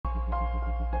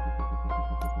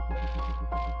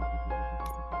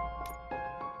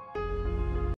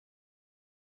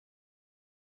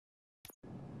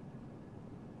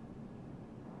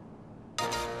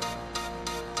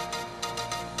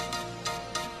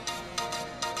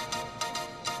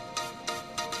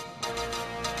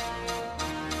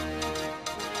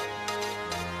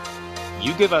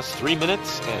You give us 3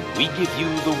 minutes, and we give you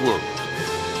the world.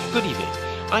 Good evening.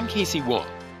 I'm Casey Wong.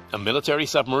 A military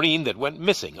submarine that went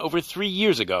missing over 3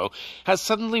 years ago has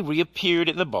suddenly reappeared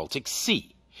in the Baltic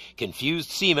Sea. Confused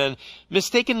seamen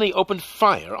mistakenly opened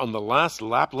fire on the last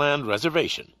Lapland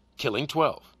reservation, killing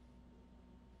 12.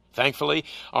 Thankfully,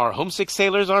 our homesick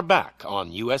sailors are back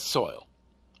on U.S. soil.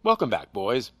 Welcome back,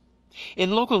 boys.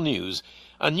 In local news,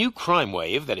 a new crime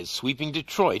wave that is sweeping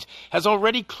Detroit has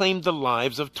already claimed the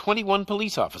lives of 21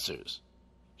 police officers.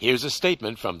 Here's a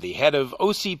statement from the head of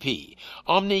OCP,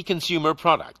 Omni Consumer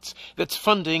Products, that's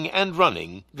funding and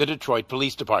running the Detroit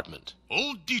Police Department.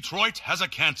 Old Detroit has a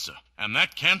cancer, and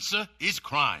that cancer is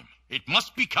crime. It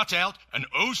must be cut out, and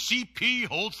OCP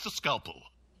holds the scalpel.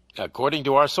 According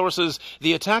to our sources,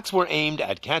 the attacks were aimed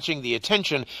at catching the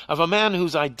attention of a man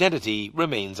whose identity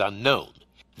remains unknown.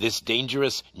 This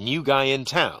dangerous new guy in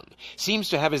town seems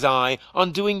to have his eye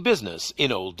on doing business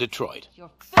in old Detroit. Your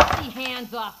filthy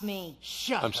hands off me!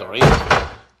 Shut I'm sorry.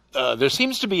 There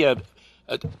seems to be a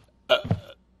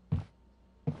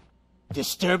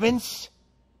disturbance?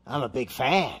 I'm a big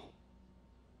fan.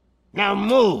 Now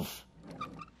move!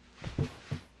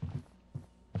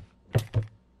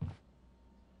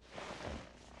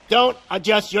 Don't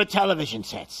adjust your television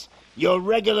sets. Your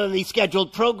regularly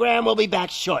scheduled program will be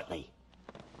back shortly.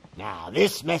 Now,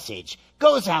 this message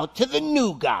goes out to the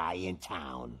new guy in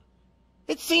town.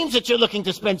 It seems that you're looking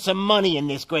to spend some money in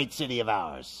this great city of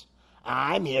ours.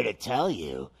 I'm here to tell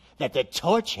you that the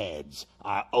Torchheads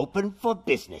are open for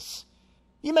business.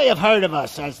 You may have heard of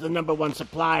us as the #1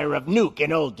 supplier of nuke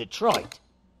in old Detroit.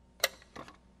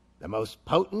 The most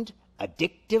potent,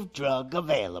 addictive drug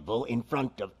available in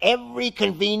front of every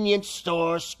convenience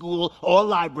store, school, or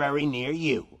library near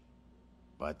you.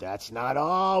 But that's not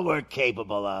all we're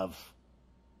capable of.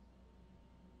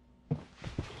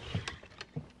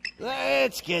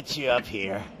 Let's get you up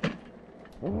here.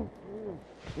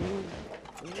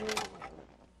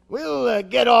 We'll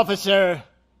get Officer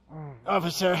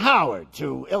Howard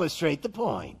to illustrate the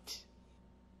point.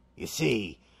 You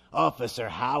see, Officer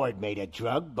Howard made a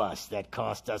drug bust that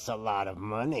cost us a lot of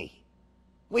money.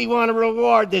 We want to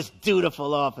reward this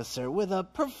dutiful officer with a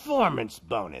performance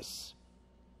bonus.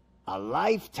 A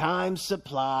lifetime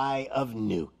supply of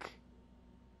nuke.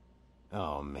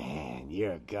 Oh man,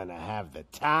 you're gonna have the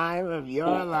time of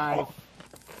your life.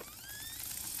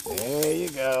 There you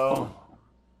go.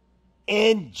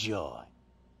 Enjoy.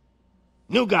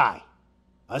 New guy.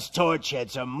 Us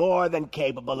Torchheads are more than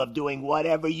capable of doing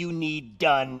whatever you need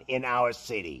done in our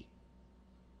city.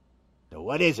 So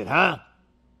what is it, huh?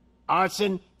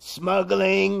 Arson,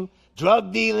 smuggling,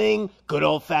 drug dealing, good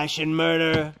old-fashioned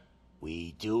murder.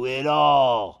 We do it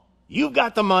all. You've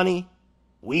got the money,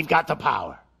 we've got the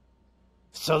power.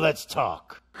 So let's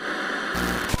talk.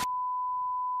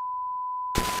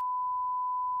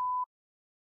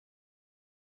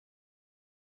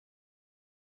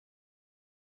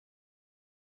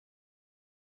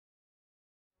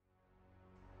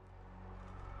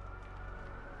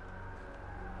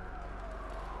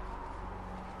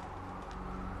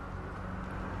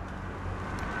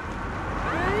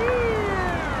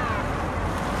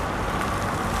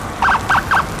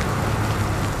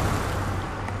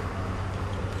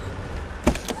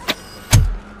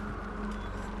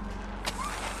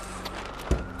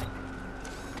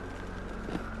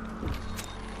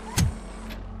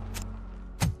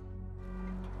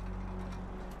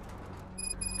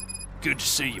 Good to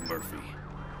see you, Murphy.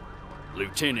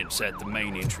 Lieutenant's at the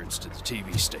main entrance to the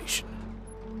TV station.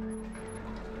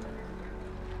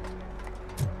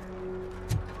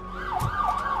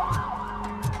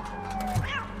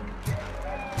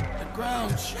 The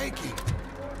ground's shaking.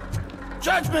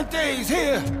 Judgment Day's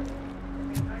here!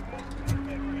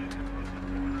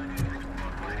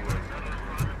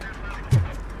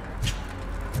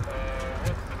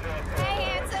 Hey,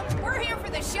 handsome, we're here for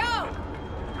the show!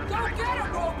 Go get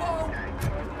it, Robo!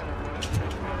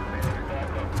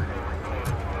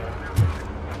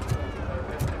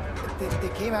 They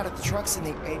came out of the trucks and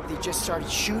they just started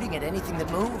shooting at anything that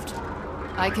moved.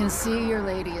 I can see your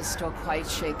lady is still quite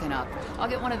shaken up. I'll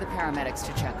get one of the paramedics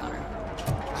to check on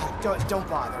her. Don't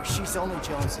bother. She's only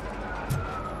jonesing.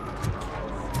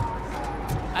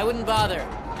 I wouldn't bother.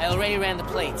 I already ran the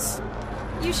plates.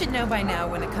 You should know by now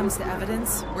when it comes to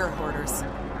evidence, we're hoarders.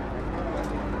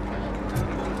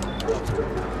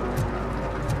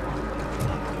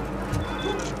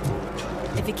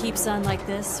 If it keeps on like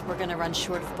this, we're gonna run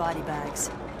short of body bags.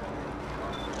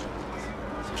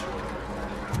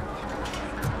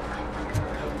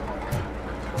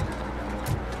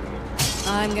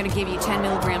 I'm gonna give you 10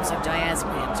 milligrams of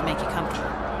diazepam to make you comfortable.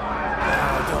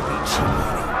 Oh, don't be cheap,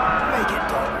 honey. Make it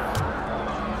double.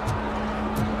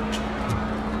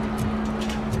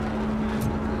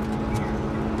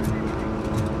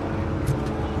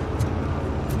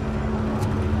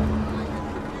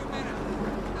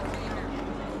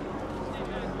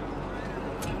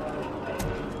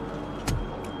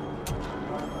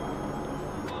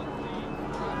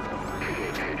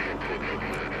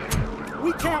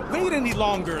 can't wait any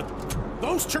longer.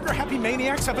 Those trigger-happy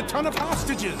maniacs have a ton of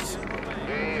hostages.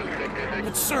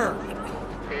 But sir...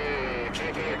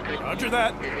 Roger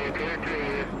that.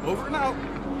 Over and out.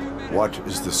 What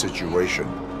is the situation?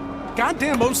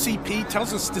 Goddamn OCP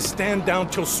tells us to stand down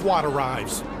till SWAT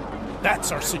arrives.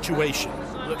 That's our situation.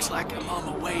 Looks like I'm on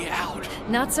my way out.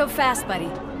 Not so fast,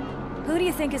 buddy. Who do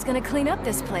you think is gonna clean up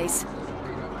this place?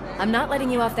 I'm not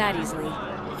letting you off that easily.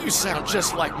 You sound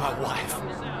just like my wife.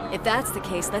 If that's the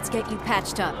case, let's get you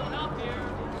patched up.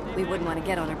 We wouldn't want to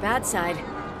get on her bad side.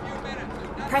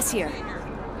 Press here.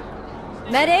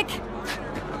 Medic!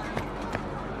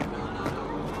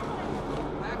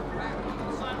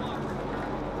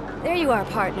 There you are,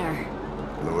 partner.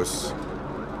 Lewis?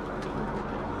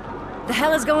 The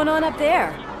hell is going on up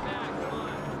there?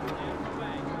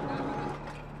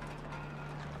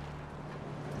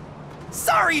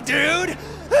 Sorry, dude!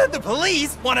 The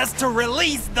police want us to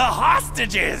release the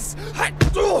hostages!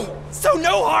 So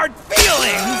no hard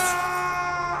feelings!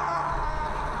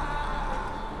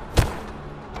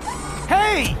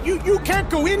 Hey! You can't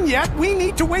go in yet! We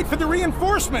need to wait for the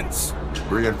reinforcements!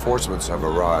 Reinforcements have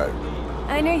arrived.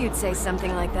 I knew you'd say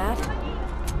something like that.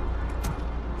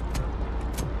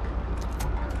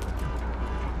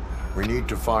 We need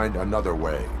to find another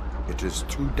way. It is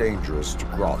too dangerous to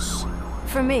cross.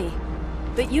 For me.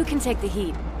 But you can take the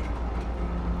heat.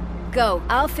 Go,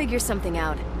 I'll figure something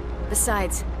out.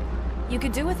 Besides, you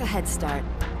could do with a head start.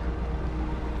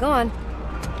 Go on.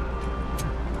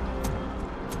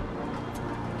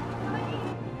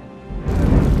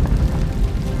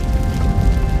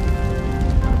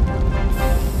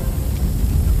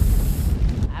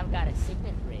 I've got a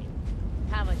signet ring.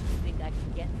 How much do you think I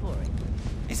can get for it?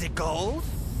 Is it gold?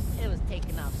 It was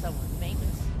taken off someone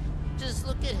famous. Just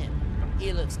look at him.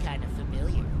 He looks kind of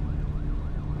familiar.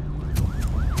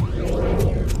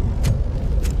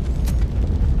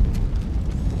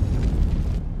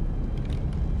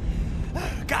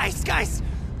 Guys,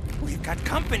 we've got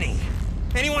company.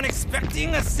 Anyone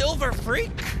expecting a silver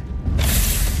freak?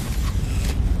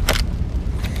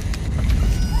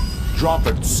 Drop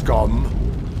it, scum.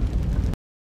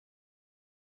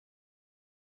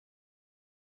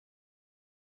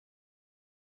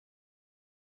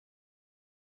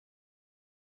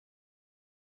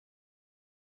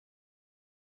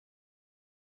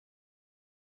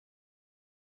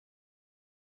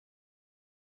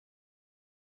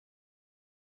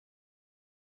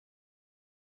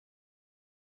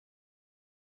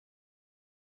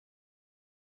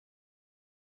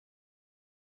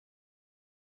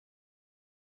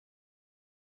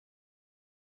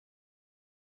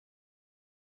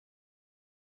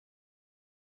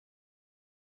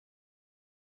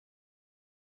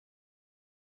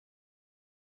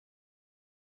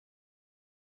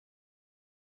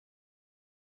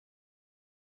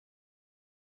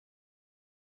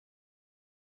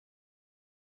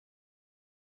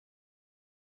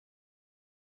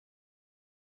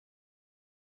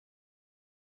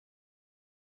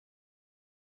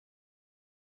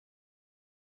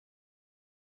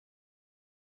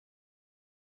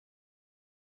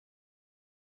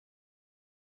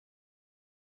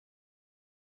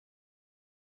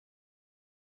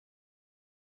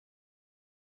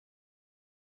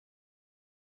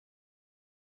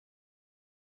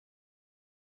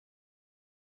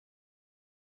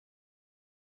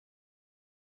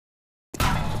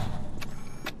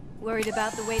 Worried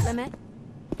about the weight limit?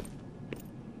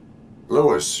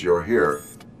 Lewis, you're here.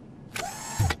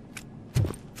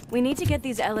 We need to get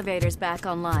these elevators back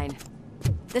online.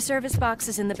 The service box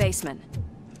is in the basement.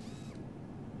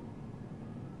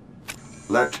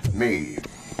 Let me.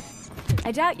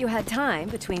 I doubt you had time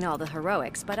between all the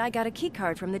heroics, but I got a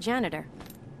keycard from the janitor.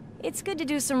 It's good to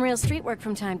do some real street work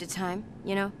from time to time,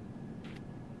 you know?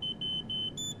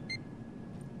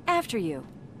 After you.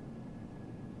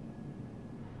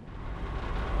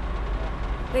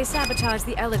 They sabotaged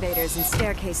the elevators and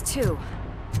staircase too.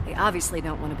 They obviously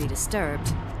don't want to be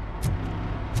disturbed.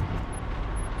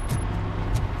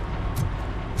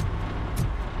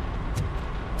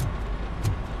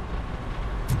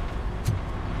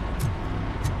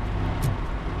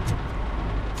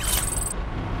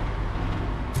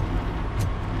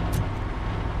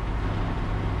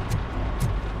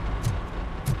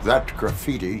 That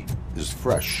graffiti is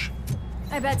fresh.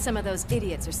 I bet some of those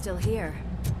idiots are still here.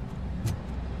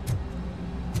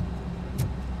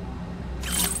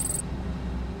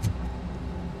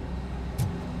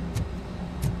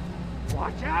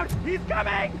 Watch out! He's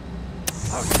coming!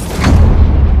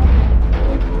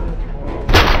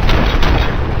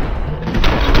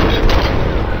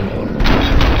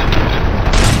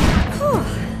 Whew.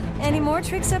 Any more more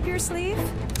tricks up your sleeve?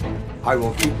 I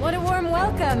will keep... What a warm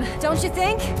welcome, don't you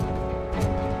think?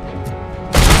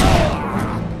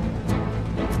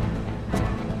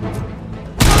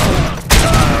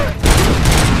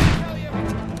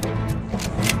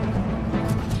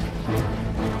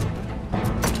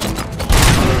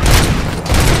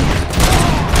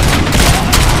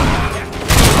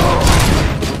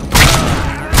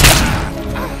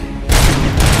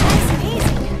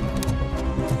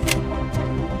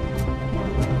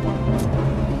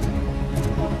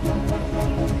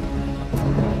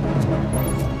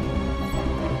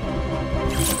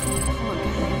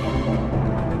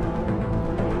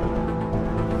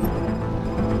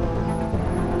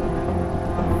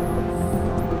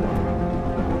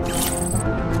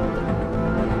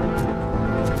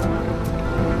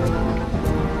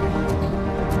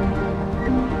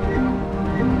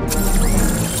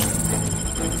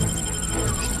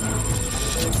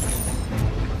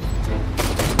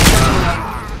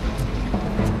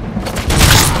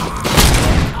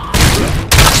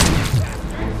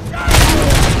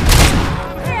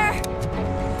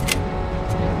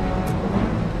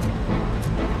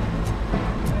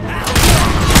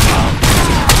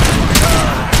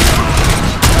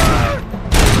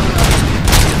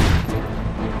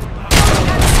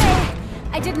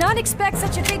 Expect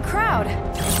such a big crowd.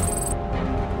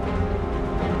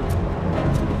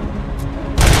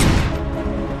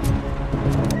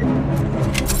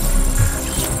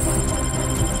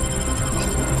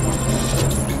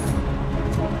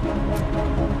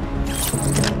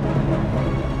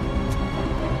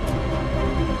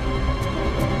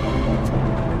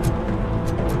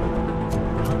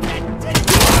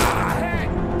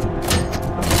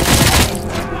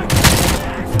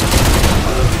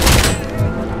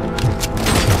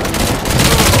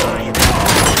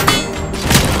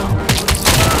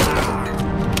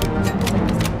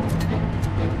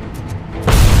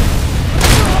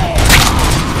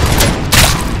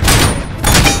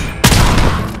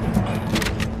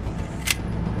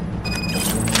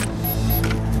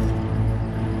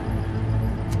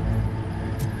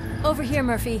 Over here,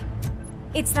 Murphy.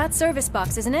 It's that service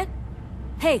box, isn't it?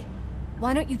 Hey,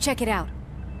 why don't you check it out?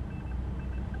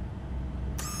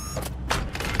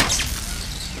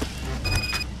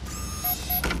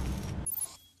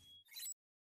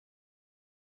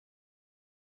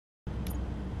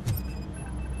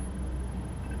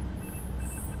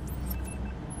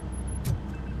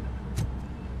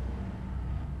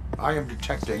 I am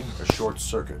detecting a short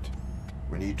circuit.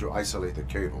 We need to isolate the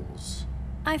cables.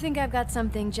 I think I've got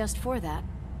something just for that.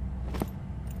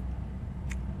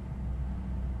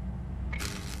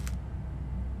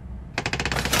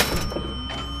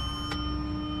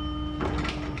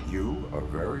 You are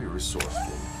very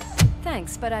resourceful.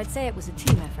 Thanks, but I'd say it was a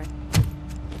team effort.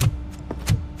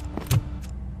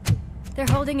 They're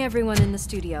holding everyone in the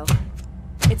studio.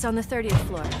 It's on the 30th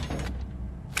floor.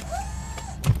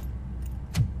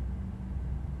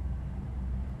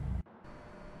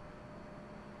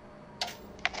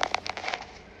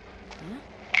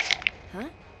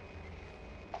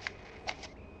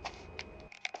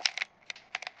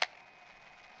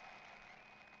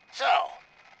 So,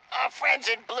 our friends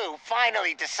in blue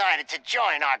finally decided to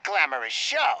join our glamorous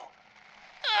show.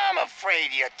 I'm afraid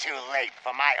you're too late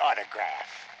for my autograph.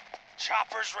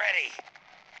 Chopper's ready.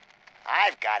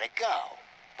 I've got to go,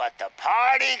 but the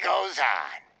party goes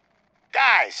on.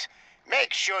 Guys,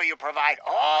 make sure you provide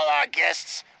all our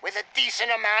guests with a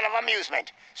decent amount of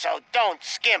amusement, so don't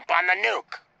skimp on the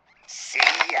nuke. See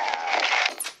ya.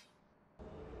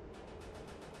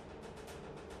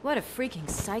 What a freaking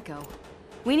psycho.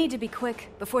 We need to be quick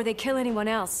before they kill anyone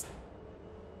else.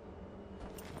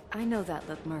 I know that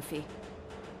look, Murphy.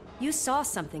 You saw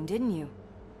something, didn't you?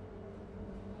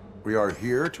 We are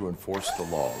here to enforce the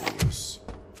law, Lewis.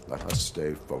 Let us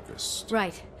stay focused.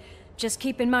 Right. Just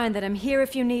keep in mind that I'm here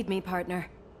if you need me, partner.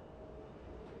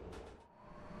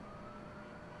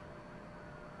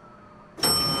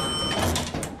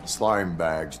 Slime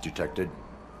bags detected.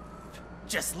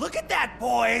 Just look at that,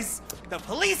 boys! The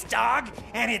police dog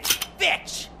and its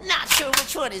bitch! Not sure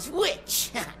which one is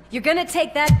which. You're gonna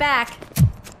take that back.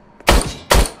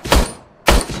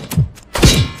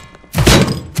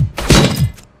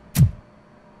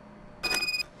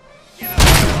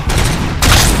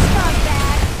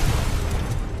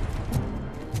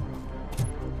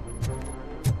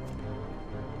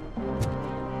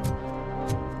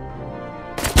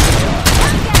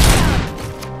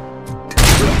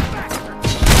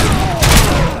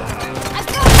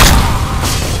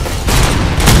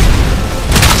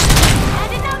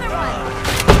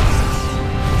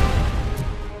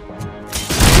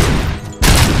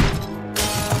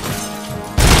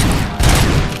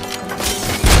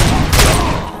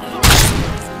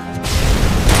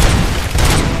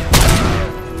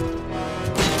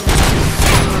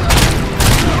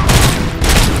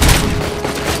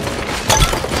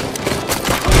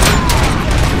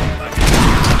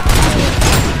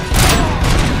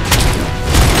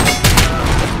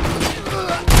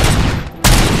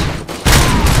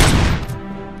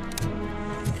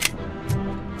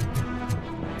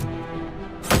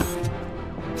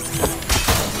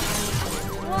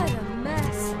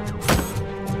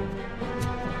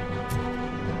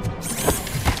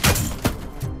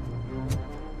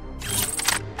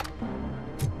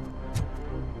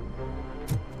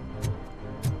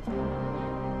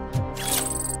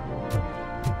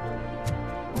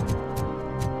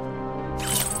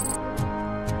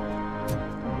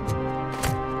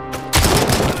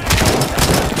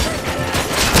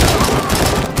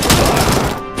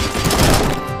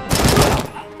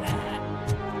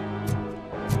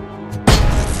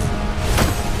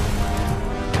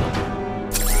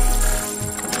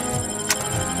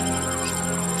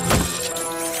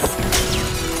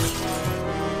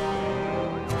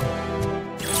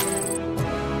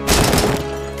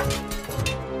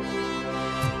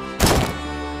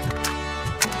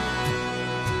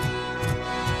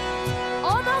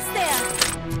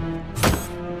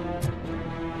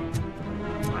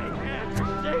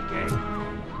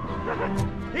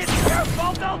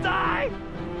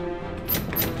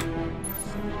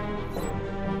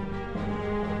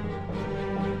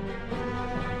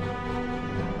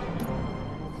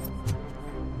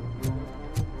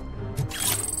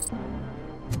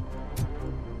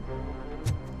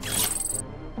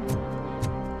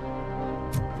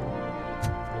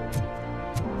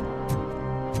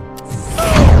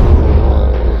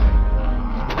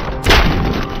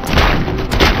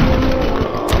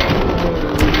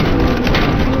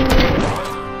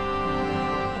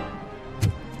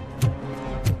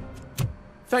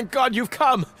 Thank God you've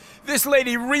come. This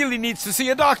lady really needs to see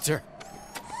a doctor.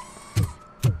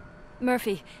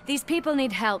 Murphy, these people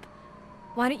need help.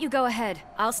 Why don't you go ahead?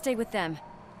 I'll stay with them.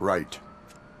 Right.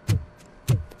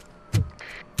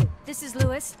 This is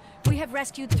Lewis. We have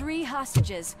rescued 3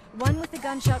 hostages, one with a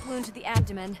gunshot wound to the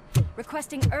abdomen.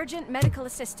 Requesting urgent medical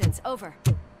assistance. Over.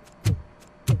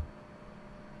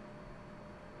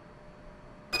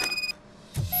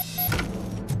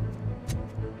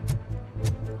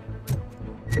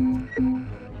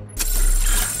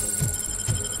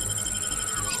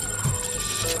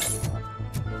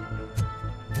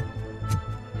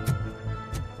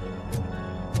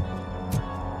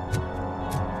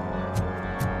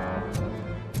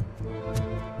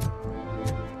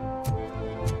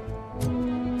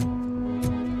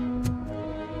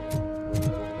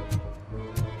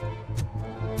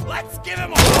 Let's give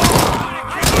him a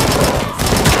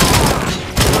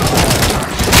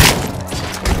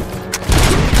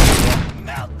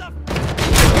melt the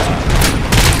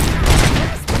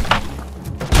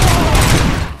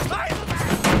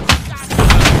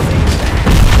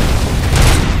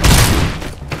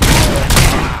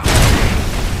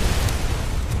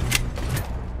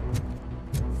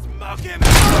smoke him!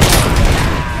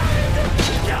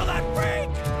 Kill that freak!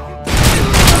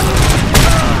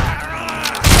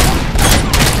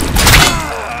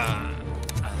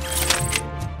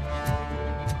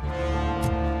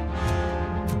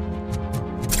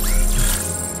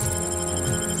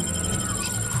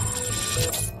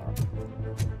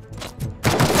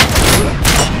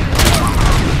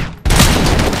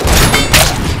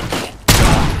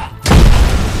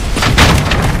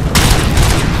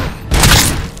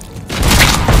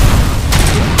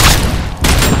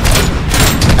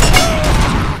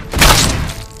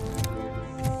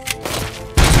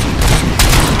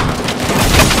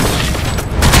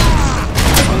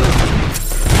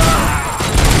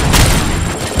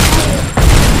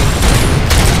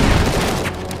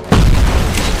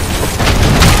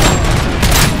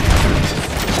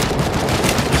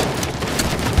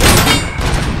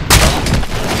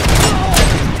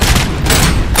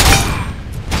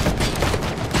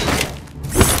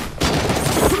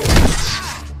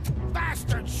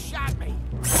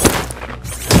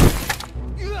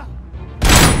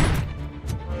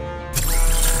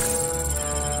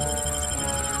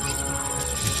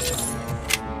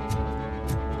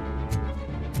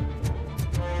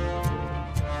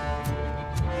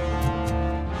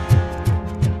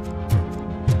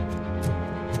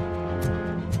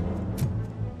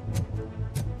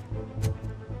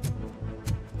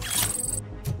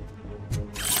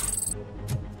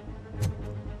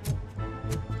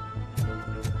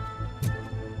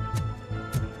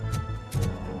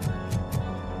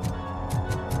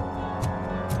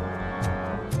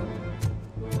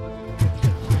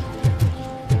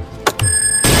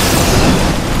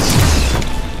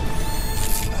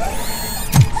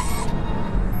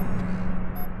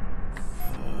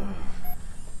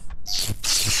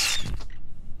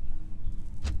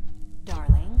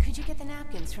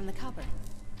 From the cupboard.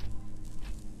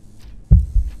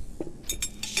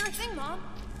 Sure thing, Mom.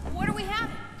 What are we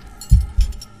having?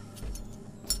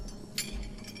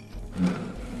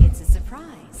 It's a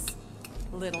surprise.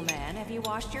 Little man, have you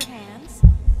washed your hands?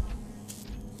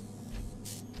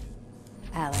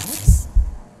 Alex?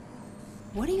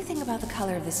 What do you think about the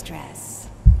color of this dress?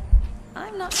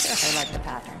 I'm not sure if I like the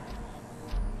pattern.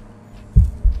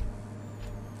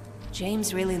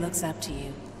 James really looks up to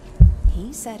you.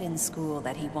 He said in school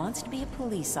that he wants to be a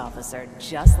police officer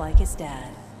just like his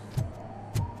dad.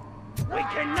 We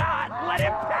cannot let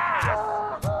him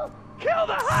pass! Kill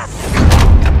the hostage!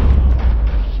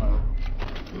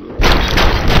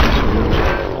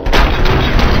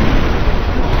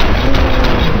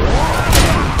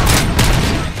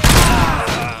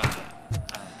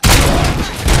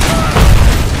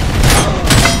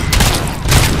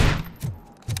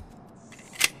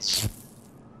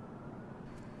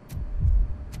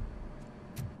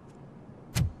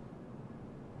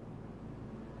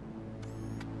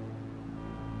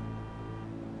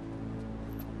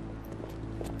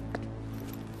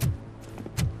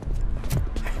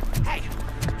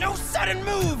 Sudden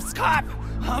moves, cop!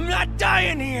 I'm not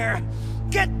dying here!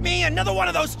 Get me another one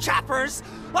of those choppers,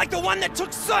 like the one that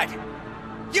took Soot!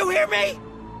 You hear me?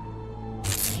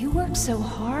 You worked so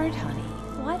hard, honey.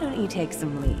 Why don't you take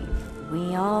some leave?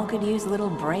 We all could use a little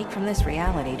break from this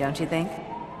reality, don't you think?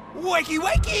 Wakey,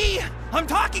 wakey! I'm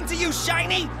talking to you,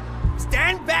 Shiny!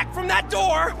 Stand back from that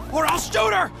door, or I'll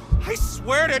shoot her! I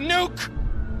swear to nuke!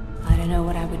 I don't know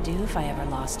what I would do if I ever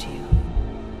lost you.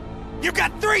 You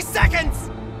got 3 seconds!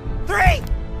 3!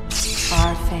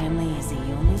 Our family is the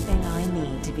only thing I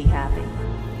need to be happy.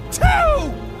 2!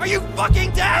 Are you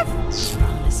fucking deaf?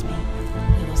 Promise me,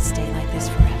 we will stay like this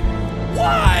forever. 1!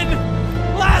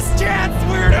 Last chance,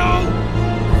 weirdo!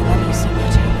 I love you so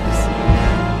much, Ernest.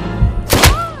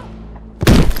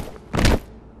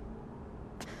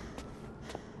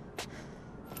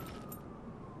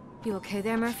 You okay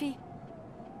there, Murphy?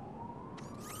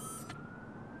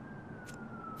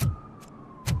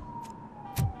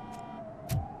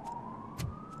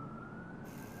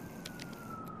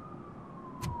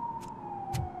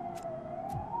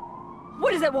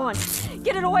 What does it want?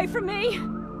 Get it away from me!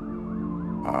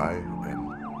 I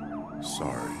am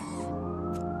sorry.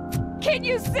 Can't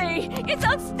you see? It's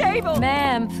unstable!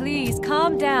 Ma'am, please,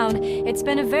 calm down. It's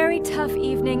been a very tough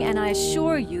evening, and I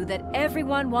assure you that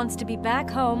everyone wants to be back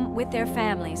home with their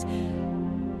families.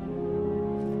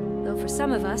 Though for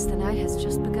some of us, the night has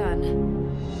just begun.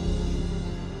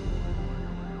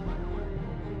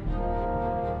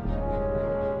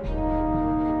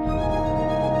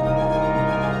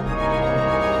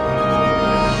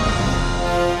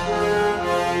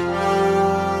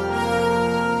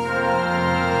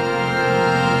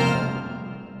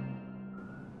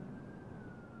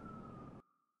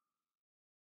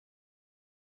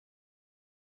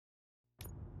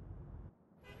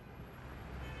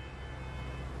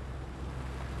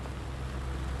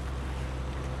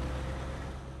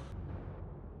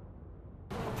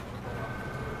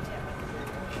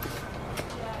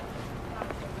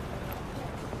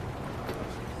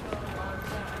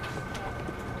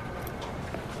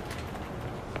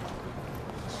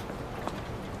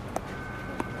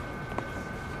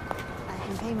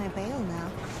 Pay my bail now.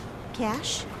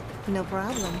 Cash? No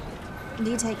problem.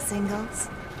 Do you take singles?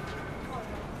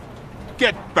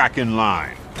 Get back in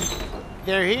line.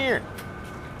 They're here.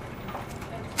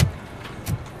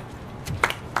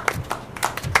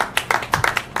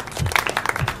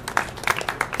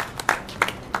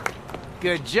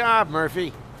 Good job,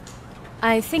 Murphy.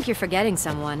 I think you're forgetting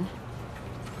someone.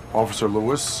 Officer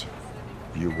Lewis,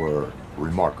 you were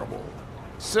remarkable.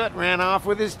 Soot ran off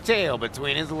with his tail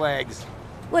between his legs.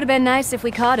 Would have been nice if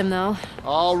we caught him, though.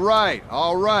 All right,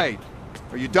 all right.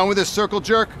 Are you done with this circle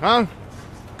jerk, huh?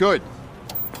 Good.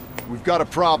 We've got a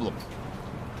problem.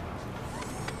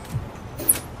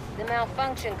 The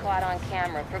malfunction caught on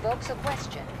camera provokes a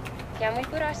question. Can we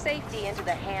put our safety into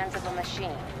the hands of a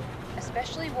machine?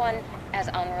 Especially one as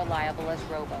unreliable as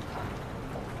RoboCop.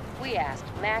 We asked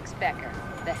Max Becker,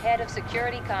 the head of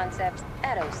security concepts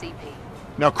at OCP.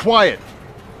 Now quiet!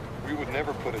 We would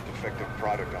never put a defective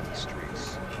product on the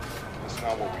streets. That's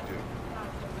not what we do.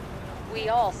 We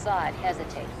all saw it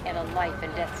hesitate in a life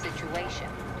and death situation.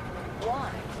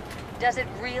 Why? Does it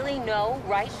really know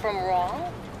right from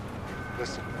wrong?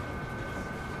 Listen,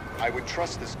 I would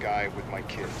trust this guy with my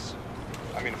kids.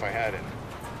 I mean, if I had any.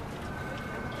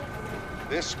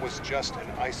 This was just an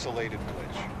isolated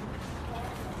glitch.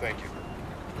 Thank you.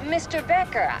 Mr.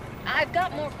 Becker, I've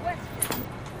got more questions.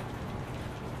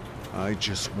 I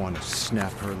just want to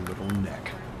snap her little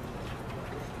neck.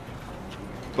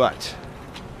 But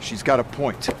she's got a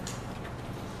point.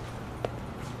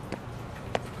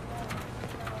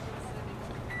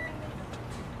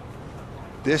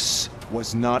 This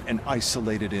was not an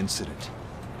isolated incident.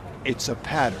 It's a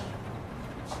pattern.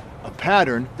 A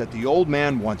pattern that the old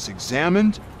man wants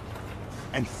examined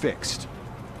and fixed.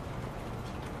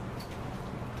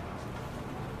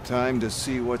 Time to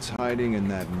see what's hiding in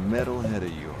that metal head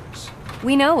of yours.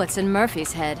 We know what's in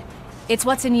Murphy's head. It's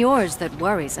what's in yours that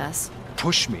worries us.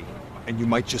 Push me, and you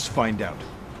might just find out.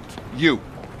 You,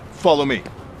 follow me.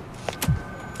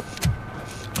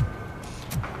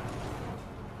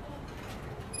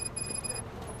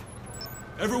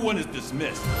 Everyone is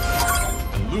dismissed.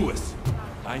 And Lewis,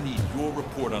 I need your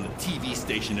report on the TV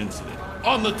station incident.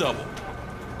 On the double.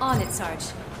 On it, Sarge.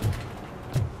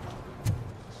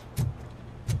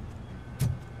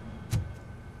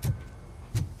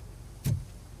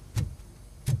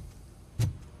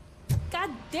 God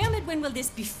damn it, when will this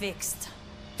be fixed?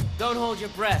 Don't hold your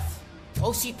breath.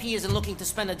 OCP isn't looking to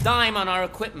spend a dime on our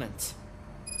equipment.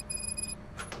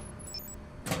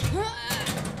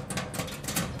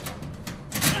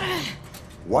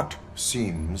 What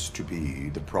seems to be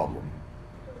the problem?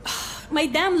 My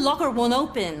damn locker won't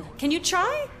open. Can you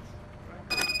try?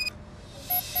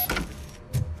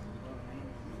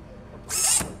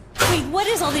 Wait, what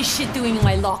is all this shit doing in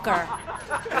my locker?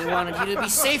 We wanted you to be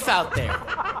safe out there.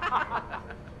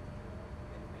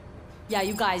 Yeah,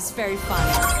 you guys, very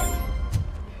fun.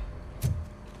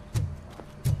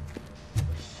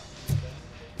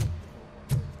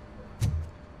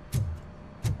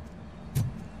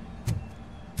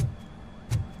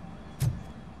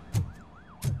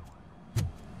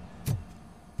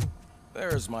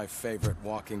 There's my favorite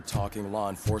walking, talking law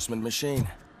enforcement machine.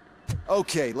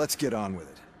 Okay, let's get on with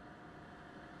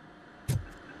it.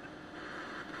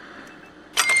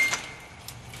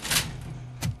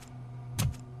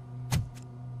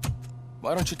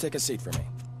 Why don't you take a seat for me?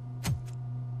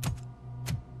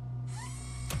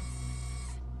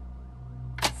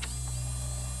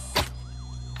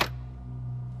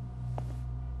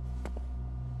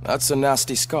 That's a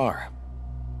nasty scar.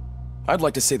 I'd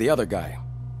like to see the other guy.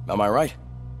 Am I right?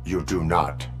 You do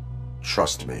not.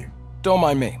 Trust me. Don't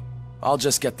mind me. I'll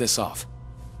just get this off.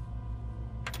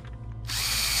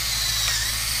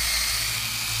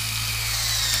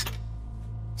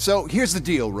 So, here's the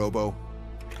deal, Robo.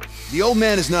 The old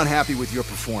man is not happy with your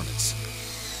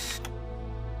performance.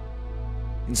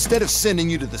 Instead of sending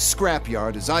you to the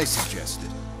scrapyard as I suggested,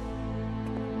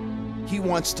 he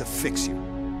wants to fix you.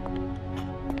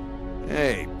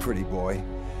 Hey, pretty boy.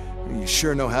 You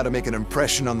sure know how to make an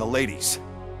impression on the ladies.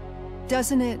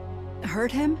 Doesn't it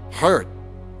hurt him? Hurt?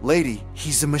 Lady,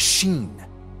 he's a machine.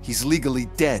 He's legally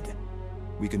dead.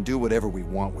 We can do whatever we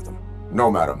want with him. No,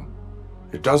 madam.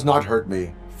 It does not hurt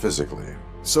me physically.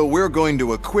 So we're going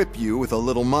to equip you with a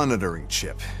little monitoring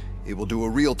chip. It will do a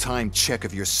real-time check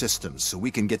of your systems so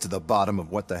we can get to the bottom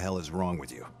of what the hell is wrong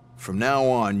with you. From now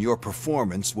on, your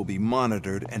performance will be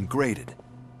monitored and graded.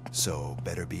 So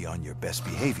better be on your best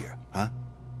behavior, huh?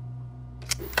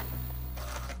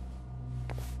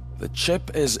 The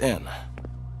chip is in.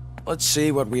 Let's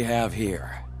see what we have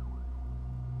here.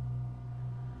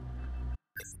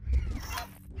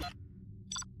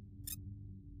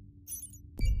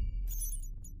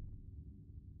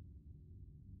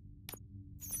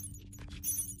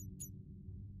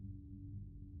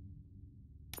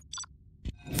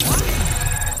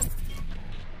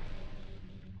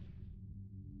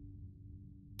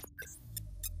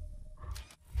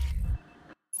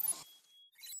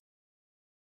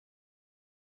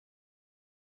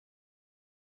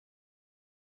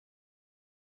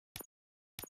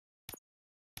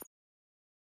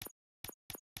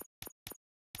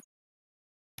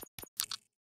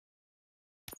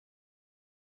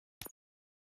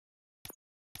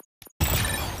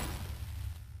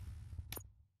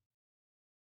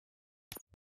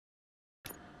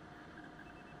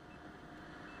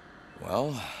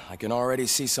 Well, I can already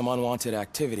see some unwanted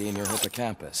activity in your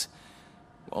hippocampus.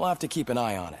 We'll have to keep an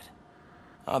eye on it.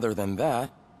 Other than that,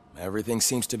 everything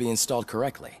seems to be installed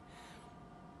correctly.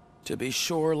 To be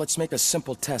sure, let's make a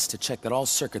simple test to check that all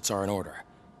circuits are in order.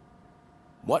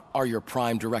 What are your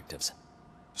prime directives?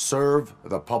 Serve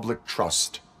the public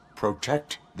trust.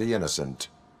 Protect the innocent.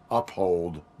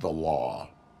 Uphold the law.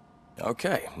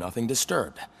 Okay, nothing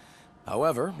disturbed.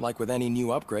 However, like with any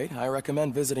new upgrade, I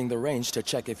recommend visiting the range to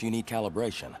check if you need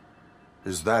calibration.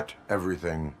 Is that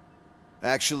everything?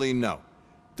 Actually, no.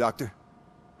 Doctor?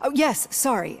 Oh, yes,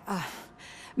 sorry.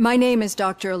 My name is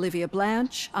Dr. Olivia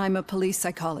Blanche. I'm a police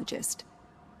psychologist.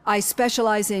 I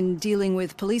specialize in dealing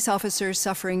with police officers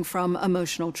suffering from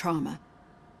emotional trauma.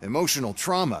 Emotional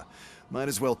trauma? Might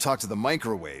as well talk to the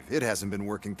microwave. It hasn't been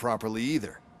working properly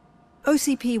either.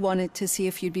 OCP wanted to see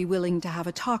if you'd be willing to have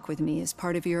a talk with me as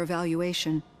part of your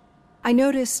evaluation. I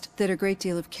noticed that a great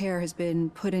deal of care has been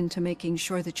put into making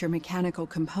sure that your mechanical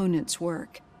components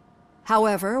work.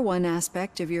 However, one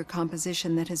aspect of your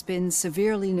composition that has been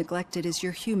severely neglected is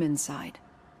your human side,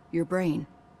 your brain.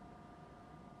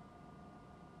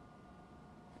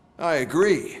 I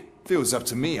agree. If it was up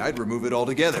to me, I'd remove it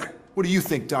altogether. What do you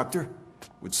think, Doctor?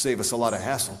 Would save us a lot of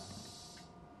hassle.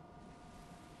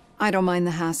 I don't mind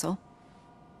the hassle.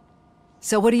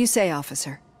 So what do you say,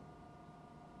 officer?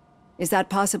 Is that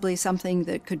possibly something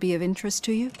that could be of interest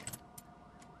to you?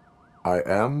 I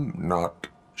am not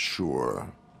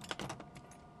sure.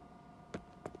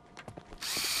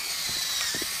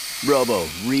 Robo,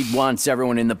 Reed wants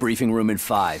everyone in the briefing room in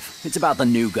 5. It's about the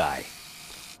new guy.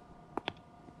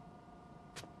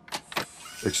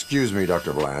 Excuse me,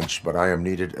 Dr. Blanche, but I am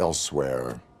needed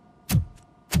elsewhere.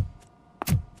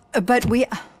 But we...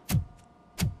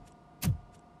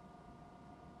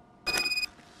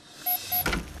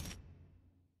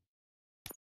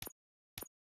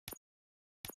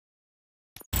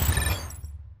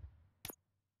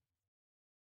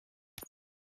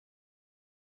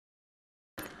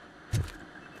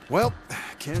 Well,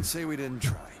 can't say we didn't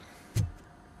try.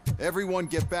 Everyone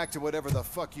get back to whatever the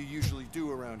fuck you usually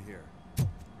do around here.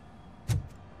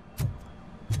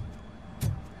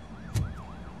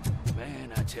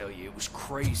 Man, I tell you, it was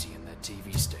crazy in that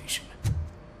TV station.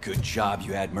 Good job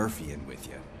you had Murphy in with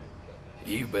you.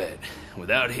 You bet.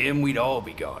 Without him, we'd all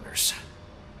be goners.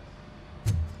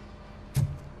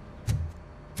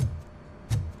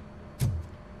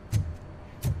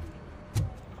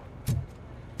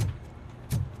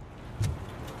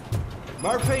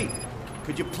 Murphy,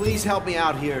 could you please help me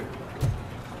out here?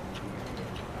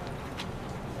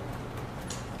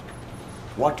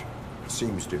 What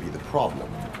seems to be the problem,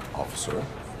 officer?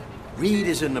 Reed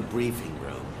is in the briefing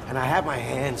room, and I have my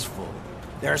hands full.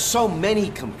 There are so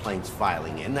many complaints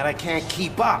filing in that I can't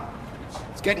keep up.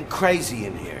 It's getting crazy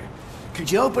in here.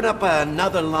 Could you open up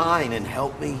another line and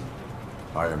help me?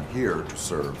 I am here to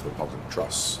serve the public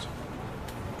trust.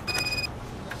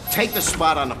 Take the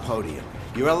spot on the podium.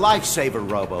 You're a lifesaver,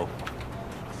 Robo.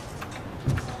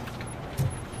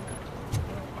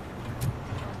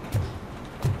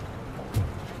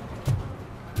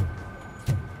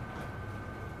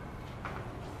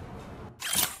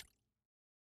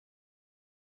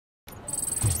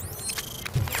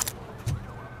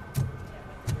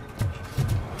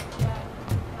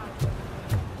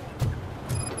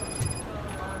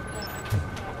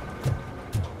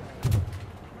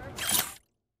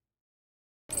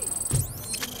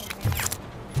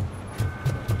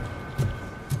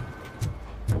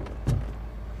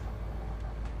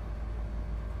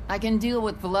 I can deal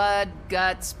with blood,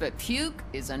 guts, but puke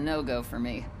is a no-go for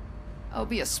me. Oh,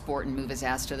 be a sport and move his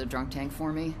ass to the drunk tank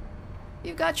for me.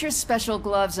 You've got your special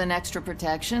gloves and extra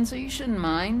protection, so you shouldn't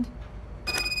mind.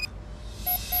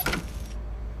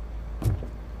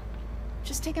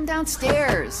 Just take him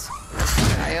downstairs.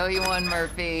 I owe you one,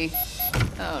 Murphy.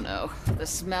 Oh no, the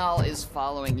smell is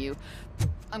following you.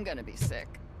 I'm gonna be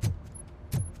sick.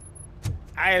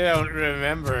 I don't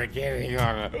remember getting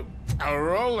on a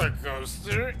roller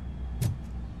coaster.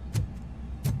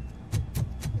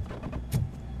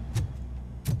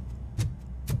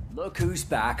 Look who's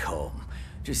back home.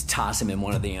 Just toss him in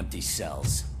one of the empty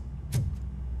cells.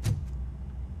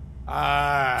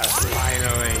 Ah,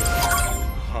 finally.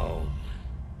 Home.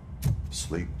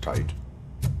 Sleep tight.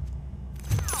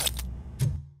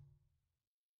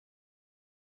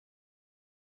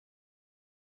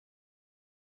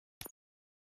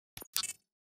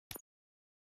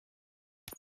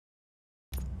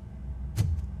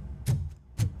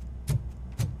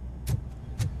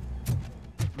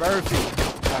 Murphy,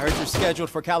 I heard you're scheduled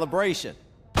for calibration.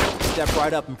 Step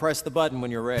right up and press the button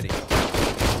when you're ready.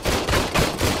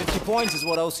 50 points is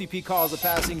what OCP calls a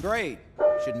passing grade.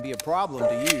 Shouldn't be a problem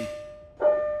to you.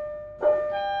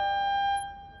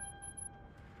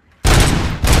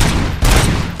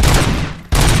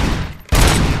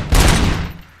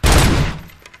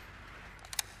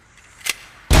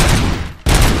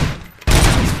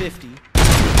 That's 50.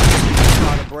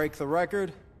 Trying to break the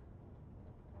record?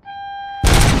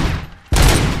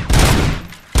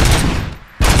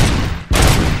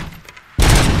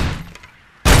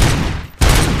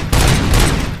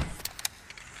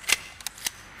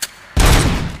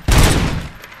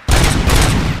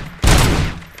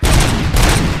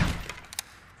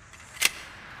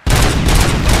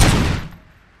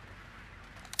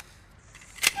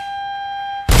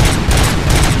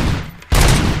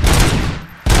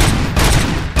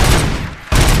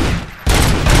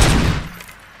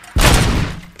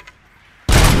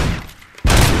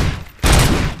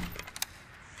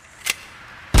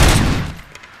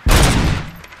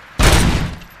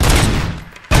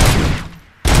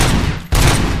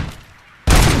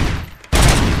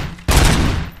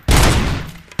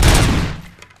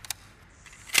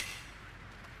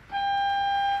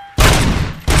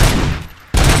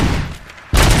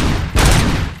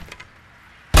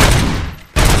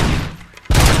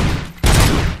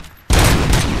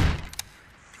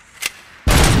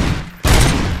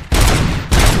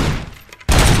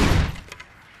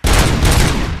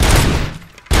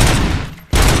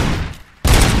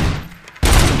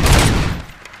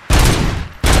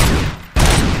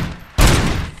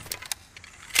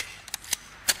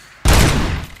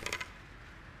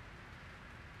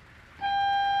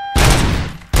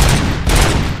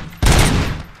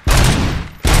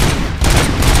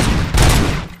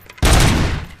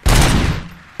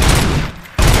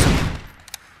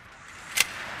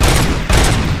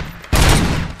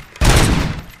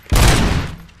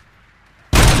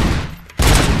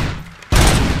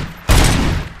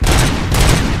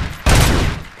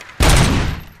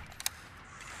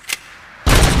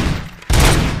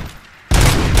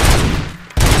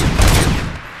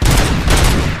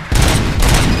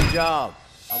 Job.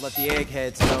 I'll let the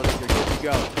eggheads know that you're good to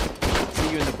go.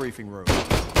 See you in the briefing room.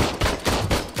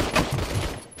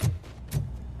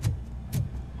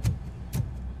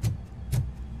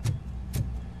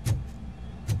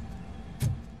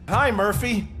 Hi,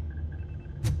 Murphy.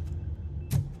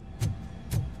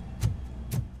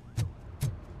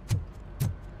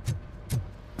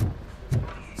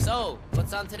 So,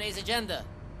 what's on today's agenda?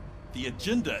 The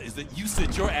agenda is that you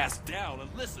sit your ass down and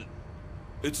listen.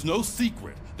 It's no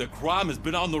secret that crime has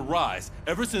been on the rise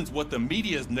ever since what the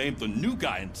media has named the new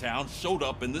guy in town showed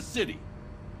up in the city.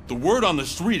 The word on the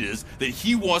street is that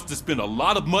he wants to spend a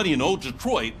lot of money in old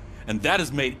Detroit, and that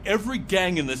has made every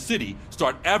gang in the city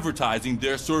start advertising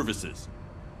their services.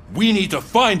 We need to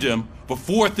find him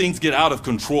before things get out of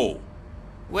control.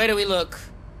 Where do we look?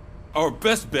 Our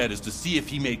best bet is to see if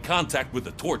he made contact with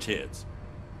the Torchheads.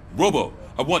 Robo,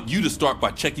 I want you to start by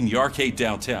checking the arcade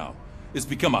downtown. It's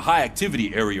become a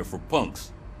high-activity area for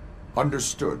punks.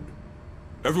 Understood.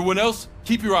 Everyone else,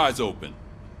 keep your eyes open.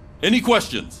 Any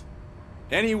questions?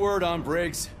 Any word on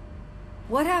Briggs?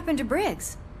 What happened to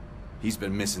Briggs? He's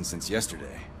been missing since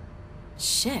yesterday.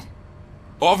 Shit.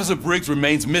 Officer Briggs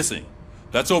remains missing.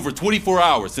 That's over 24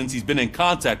 hours since he's been in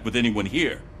contact with anyone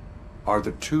here. Are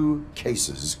the two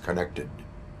cases connected?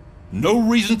 No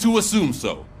reason to assume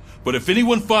so. But if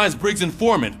anyone finds Briggs'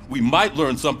 informant, we might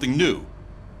learn something new.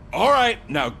 All right,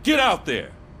 now get out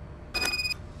there.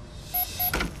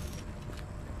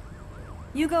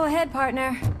 You go ahead,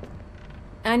 partner.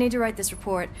 I need to write this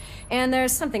report, and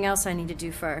there's something else I need to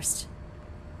do first.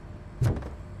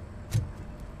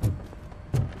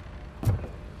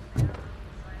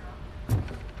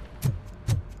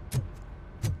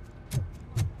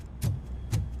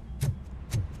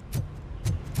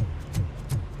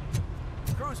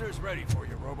 Cruiser's ready for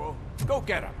you, Robo. Go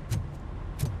get him.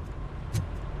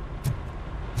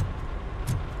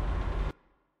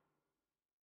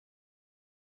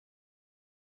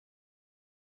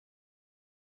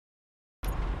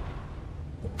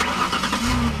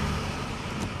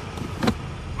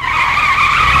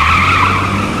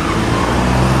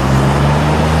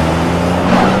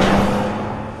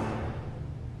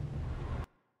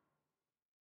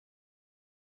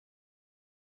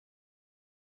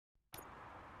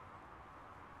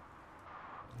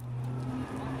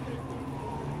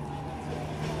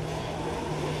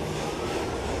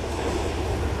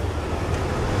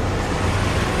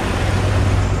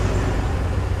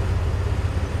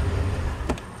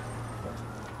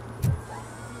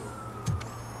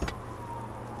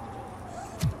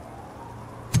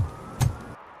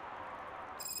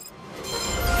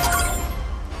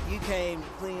 Came to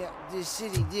clean up this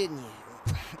city, didn't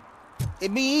you?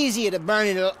 It'd be easier to burn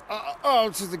it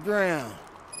all to the ground.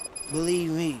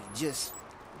 Believe me, just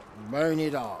burn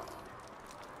it all.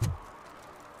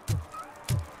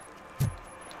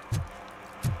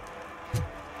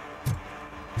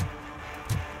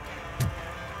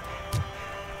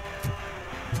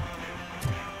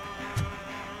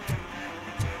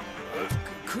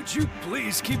 Could you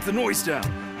please keep the noise down?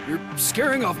 You're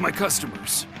scaring off my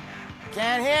customers.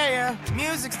 Can't hear you.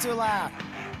 Music's too loud.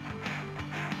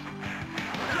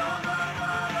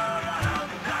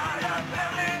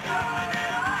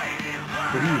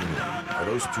 Good evening. Are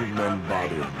those two men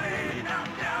bothering you?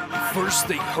 First,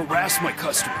 they harass my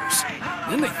customers.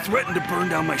 Then they threaten to burn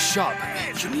down my shop.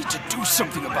 You need to do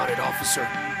something about it, officer.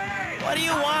 What do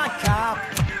you want, cop?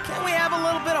 Can't we have a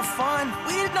little bit of fun?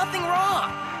 We did nothing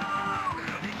wrong.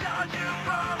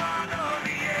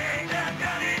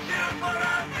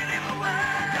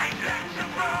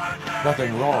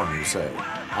 Nothing wrong, you say.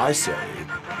 I say,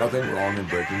 nothing wrong in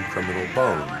breaking criminal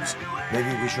bones. Maybe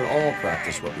we should all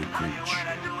practice what we preach.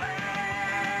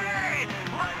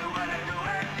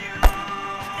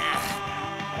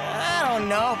 I don't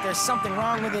know if there's something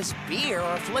wrong with this beer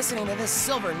or if listening to this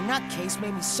silver nutcase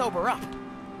made me sober up.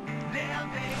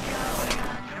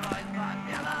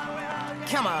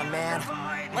 Come on, man.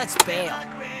 Let's bail.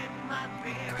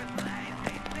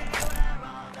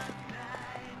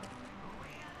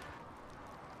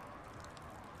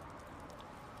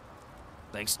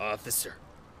 Thanks, officer.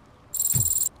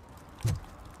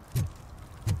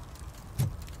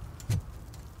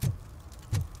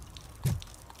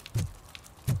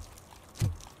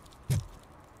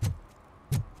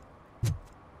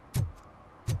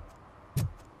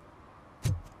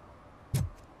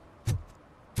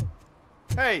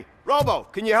 Hey, Robo,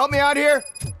 can you help me out here?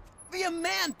 Be a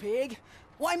man, pig.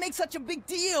 Why make such a big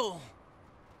deal?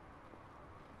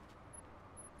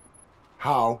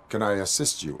 How can I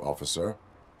assist you, officer?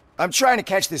 I'm trying to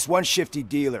catch this one shifty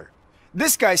dealer.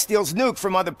 This guy steals nuke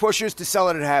from other pushers to sell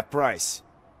it at half price.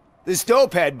 This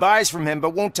dopehead buys from him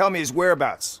but won't tell me his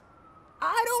whereabouts.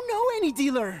 I don't know any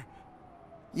dealer.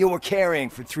 You were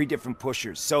carrying for 3 different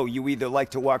pushers, so you either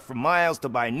like to walk for miles to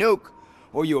buy nuke,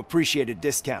 or you appreciate a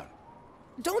discount.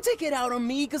 Don't take it out on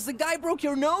me, because the guy broke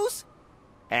your nose?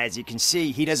 As you can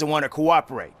see, he doesn't want to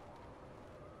cooperate.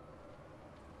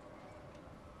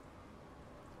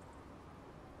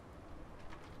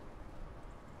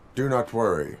 Do not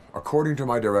worry. According to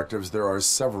my directives, there are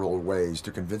several ways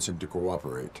to convince him to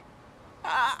cooperate.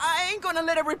 ain't gonna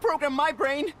let it reprogram my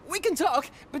brain. We can talk,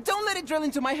 but don't let it drill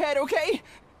into my head, okay?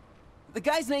 The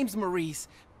guy's name's Maurice,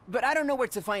 but I don't know where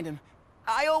to find him.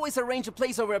 I always arrange a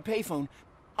place over a payphone.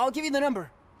 I'll give you the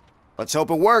number. Let's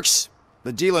hope it works.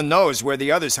 The dealer knows where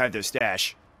the others hide their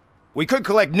stash. We could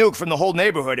collect Nuke from the whole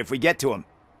neighborhood if we get to him.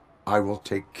 I will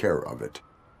take care of it.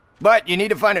 But you need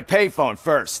to find a payphone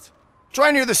first.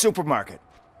 Try near the supermarket.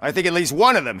 I think at least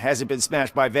one of them hasn't been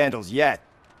smashed by vandals yet.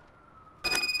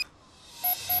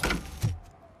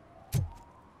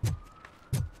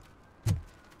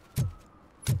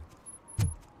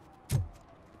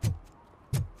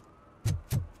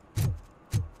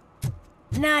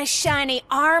 Nice shiny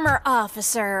armor,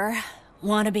 officer.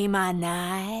 Wanna be my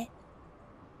knight?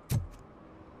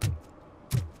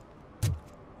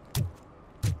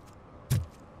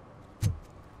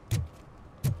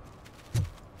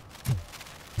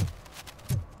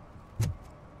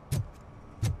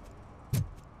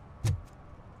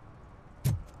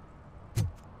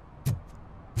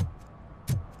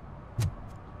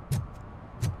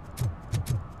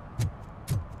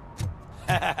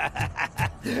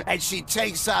 And she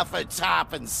takes off her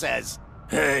top and says,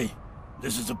 "Hey,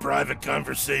 this is a private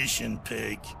conversation,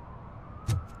 pig."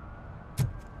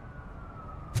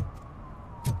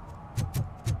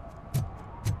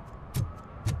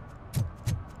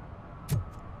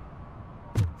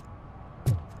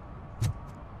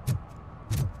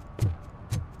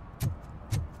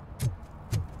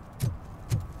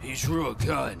 He drew a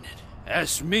gun and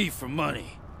asked me for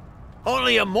money.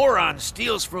 Only a moron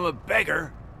steals from a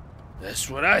beggar.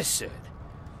 That's what I said.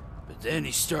 But then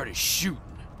he started shooting.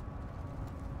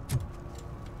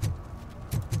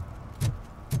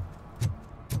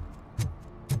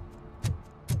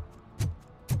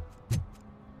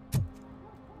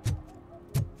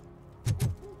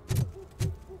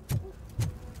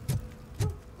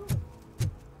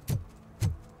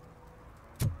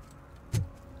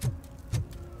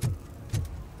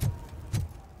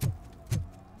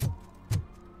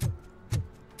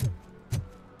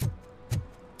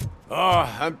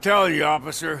 Oh, I'm telling you,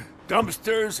 officer,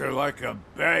 dumpsters are like a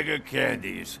bag of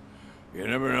candies. You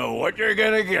never know what you're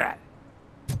gonna get.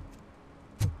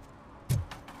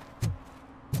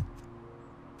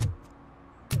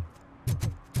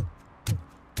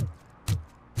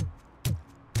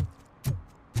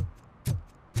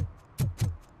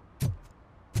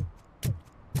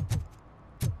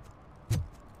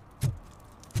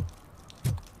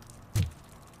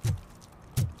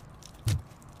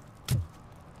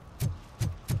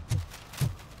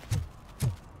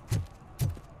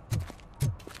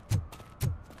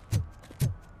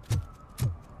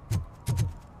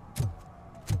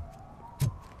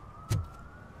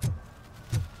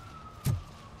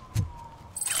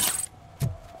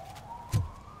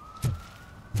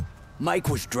 Mike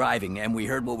was driving, and we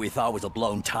heard what we thought was a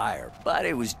blown tire, but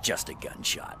it was just a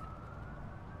gunshot.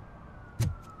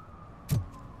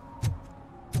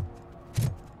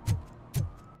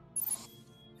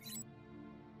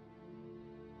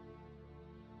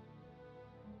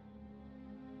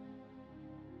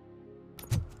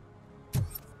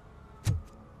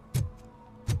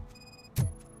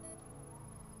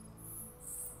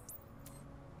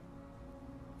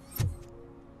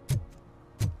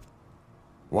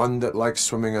 One that likes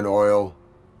swimming in oil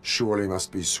surely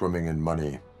must be swimming in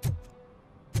money.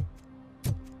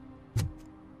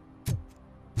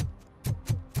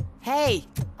 Hey,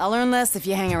 I'll earn less if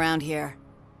you hang around here.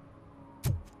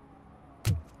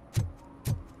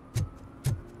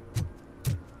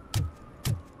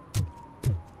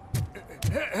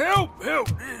 Help! Help!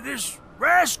 This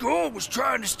rascal was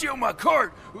trying to steal my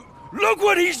cart. Look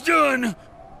what he's done!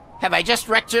 Have I just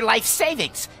wrecked your life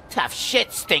savings? Tough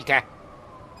shit, stinker.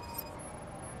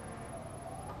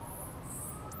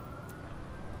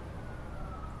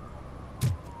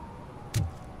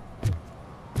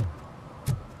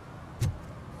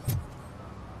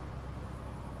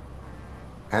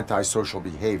 Antisocial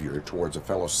behavior towards a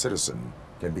fellow citizen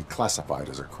can be classified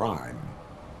as a crime.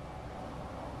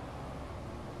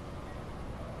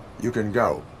 You can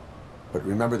go, but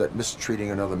remember that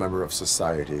mistreating another member of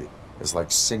society is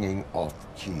like singing off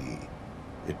key.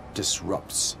 It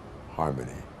disrupts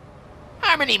harmony.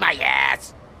 Harmony my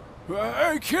ass!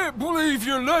 I can't believe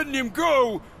you're letting him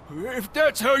go! If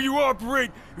that's how you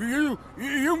operate, you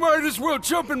might as well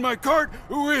jump in my cart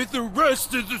with the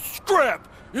rest of the scrap!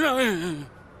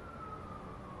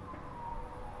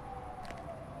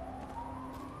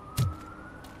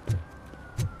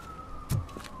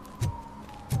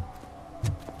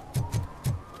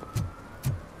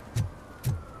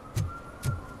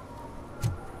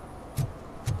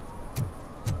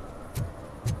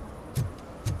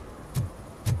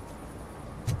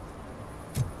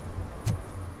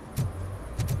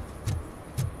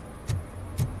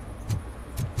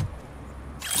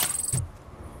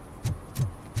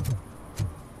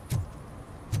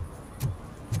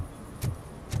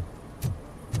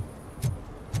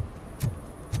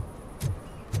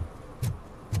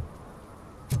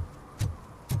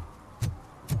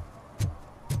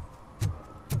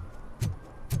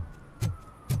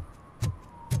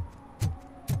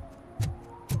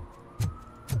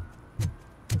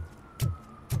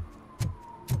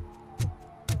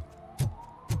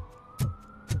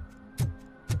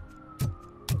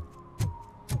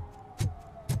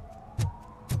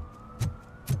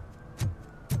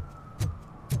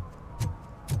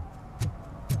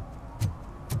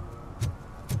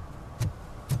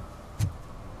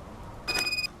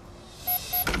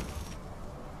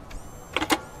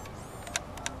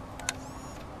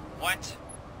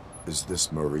 Is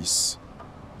this Maurice?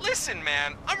 Listen,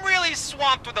 man, I'm really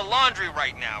swamped with the laundry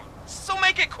right now, so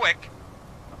make it quick.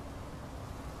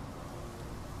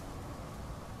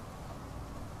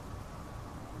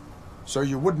 So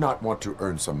you would not want to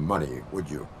earn some money,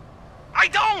 would you? I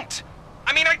don't!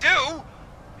 I mean, I do.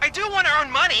 I do want to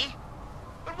earn money.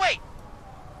 But wait.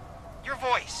 Your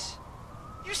voice.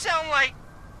 You sound like...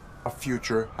 A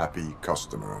future happy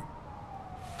customer.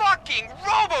 Fucking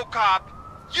RoboCop!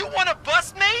 You want to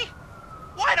bust me?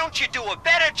 Why don't you do a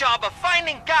better job of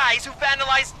finding guys who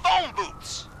vandalize phone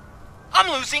booths? I'm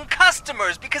losing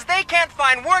customers because they can't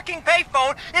find working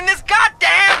payphone in this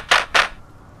goddamn...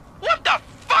 What the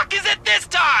fuck is it this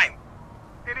time?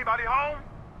 Anybody home?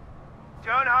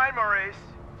 Don't hide, Maurice.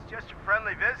 It's just a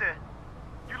friendly visit.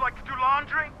 You like to do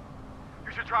laundry?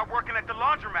 You should try working at the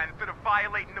laundromat instead of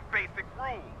violating the basic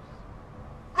rules.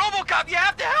 RoboCop, you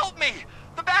have to help me!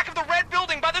 The back of the red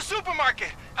building by the supermarket,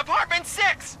 apartment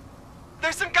 6.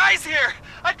 There's some guys here.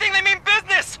 I think they mean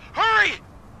business. Hurry!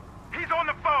 He's on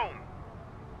the phone.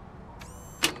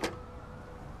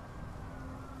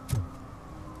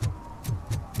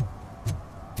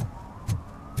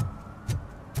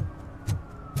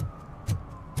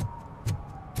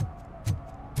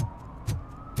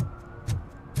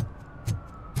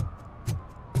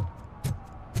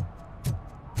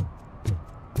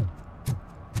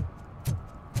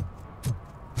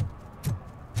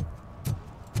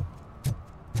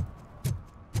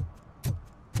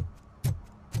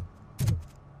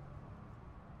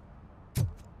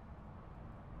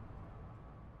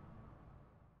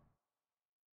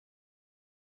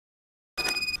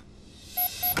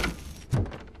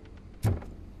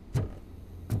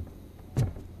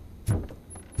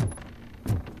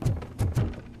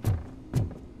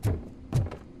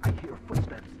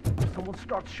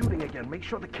 Start shooting again. Make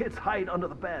sure the kids hide under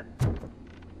the bed.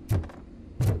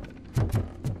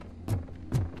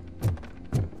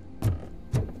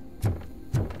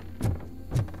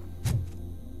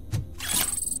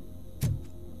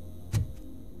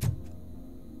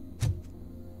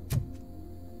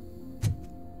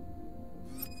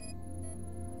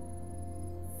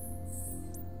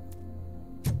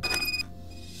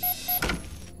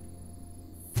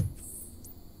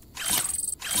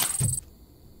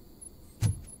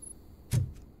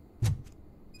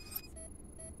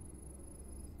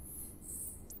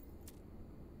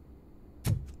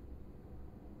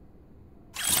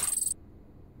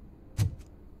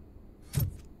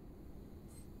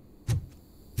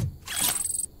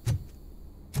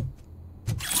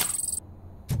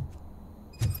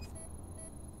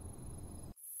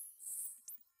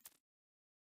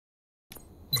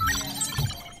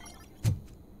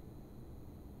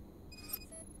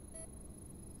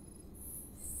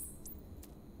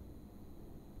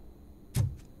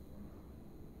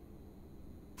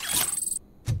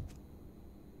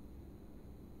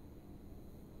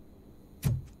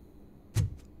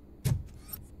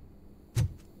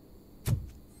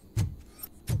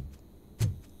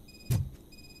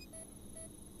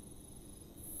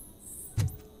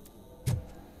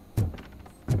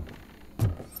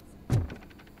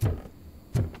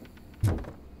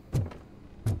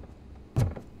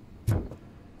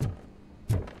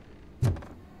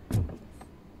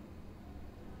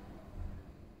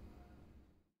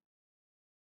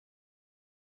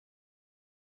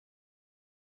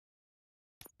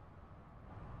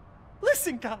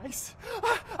 Listen, guys.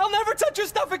 I'll never touch your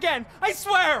stuff again. I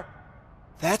swear.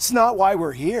 That's not why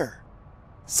we're here.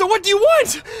 So what do you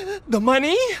want? The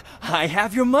money? I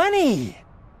have your money.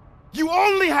 You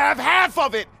only have half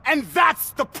of it, and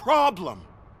that's the problem.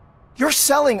 You're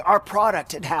selling our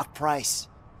product at half price.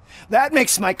 That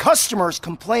makes my customers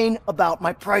complain about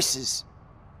my prices.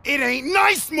 It ain't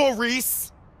nice,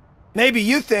 Maurice! Maybe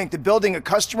you think that building a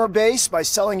customer base by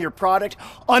selling your product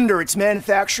under its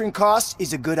manufacturing cost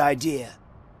is a good idea.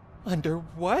 Under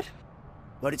what?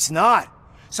 But it's not.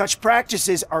 Such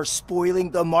practices are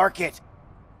spoiling the market.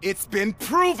 It's been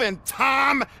proven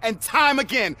time and time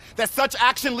again that such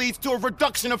action leads to a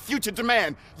reduction of future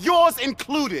demand, yours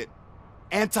included.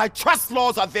 Antitrust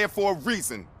laws are there for a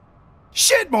reason.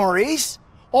 Shit, Maurice!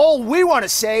 All we want to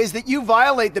say is that you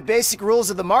violate the basic rules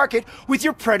of the market with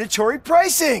your predatory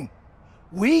pricing.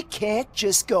 We can't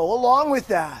just go along with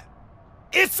that.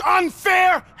 It's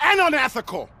unfair and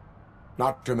unethical!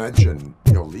 Not to mention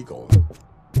illegal.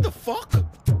 The fuck?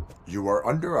 You are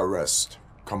under arrest.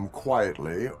 Come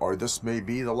quietly, or this may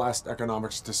be the last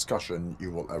economics discussion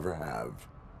you will ever have.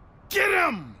 Get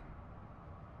him!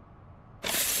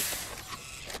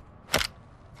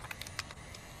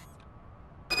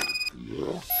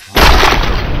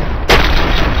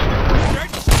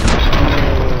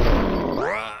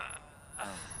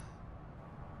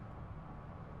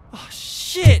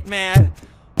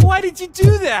 did you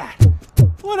do that?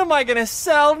 What am I gonna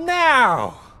sell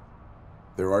now?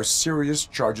 There are serious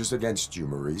charges against you,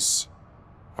 Maurice.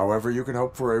 However, you can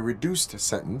hope for a reduced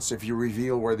sentence if you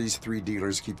reveal where these 3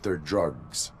 dealers keep their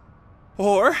drugs.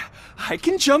 Or I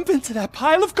can jump into that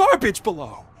pile of garbage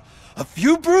below. A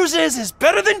few bruises is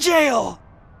better than jail.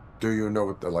 Do you know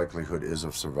what the likelihood is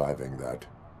of surviving that?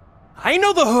 I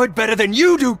know the hood better than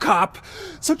you do, cop.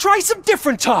 So try some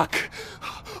different talk,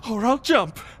 or I'll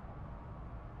jump.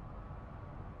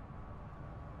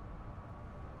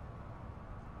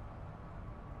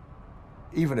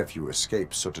 Even if you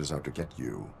escape Soot is out to get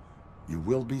you, you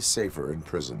will be safer in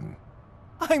prison.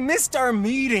 I missed our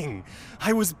meeting.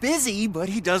 I was busy, but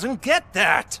he doesn't get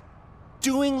that.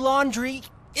 Doing laundry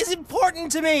is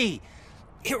important to me.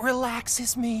 It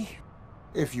relaxes me.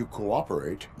 If you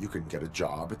cooperate, you can get a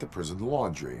job at the prison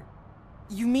laundry.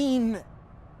 You mean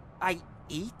I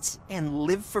eat and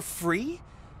live for free?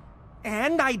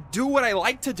 And I do what I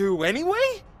like to do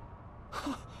anyway?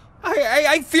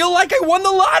 I feel like I won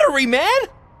the lottery, man!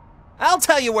 I'll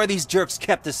tell you where these jerks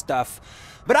kept the stuff,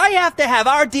 but I have to have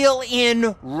our deal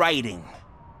in writing.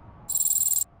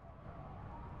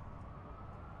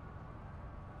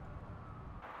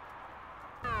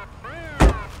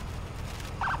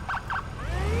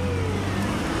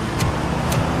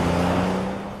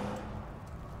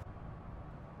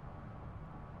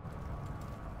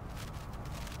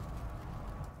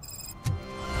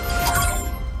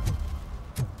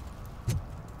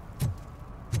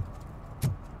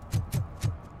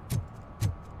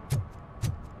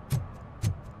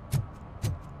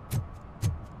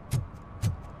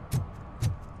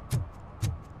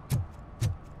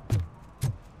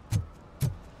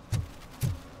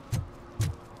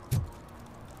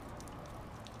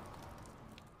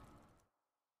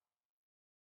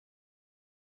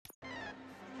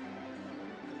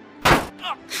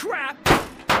 Oh, crap!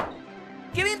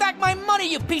 Give me back my money,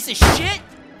 you piece of shit!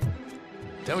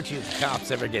 Don't you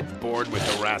cops ever get bored with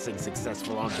harassing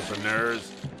successful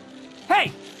entrepreneurs?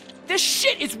 Hey! This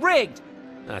shit is rigged!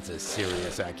 That's a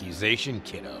serious accusation,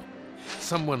 kiddo.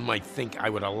 Someone might think I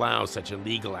would allow such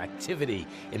illegal activity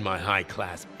in my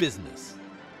high-class business,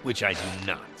 which I do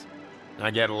not.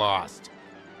 I get lost.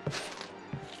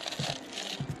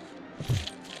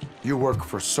 You work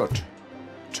for Soot.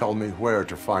 Tell me where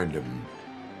to find him.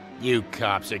 You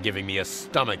cops are giving me a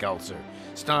stomach ulcer.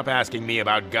 Stop asking me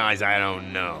about guys I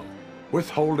don't know.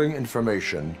 Withholding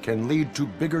information can lead to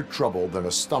bigger trouble than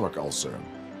a stomach ulcer.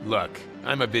 Look,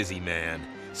 I'm a busy man,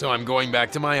 so I'm going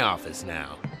back to my office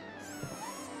now.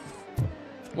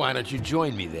 Why don't you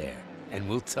join me there, and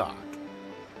we'll talk.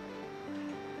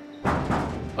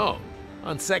 Oh,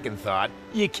 on second thought,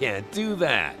 you can't do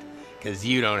that, 'cause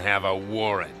you don't have a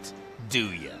warrant,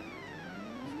 do ya?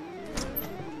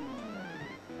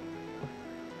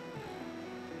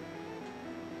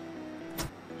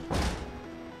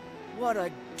 What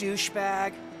a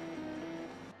douchebag.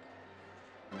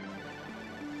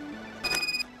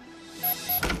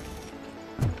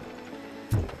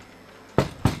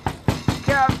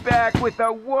 Come back with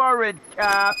a warrant,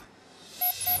 cop!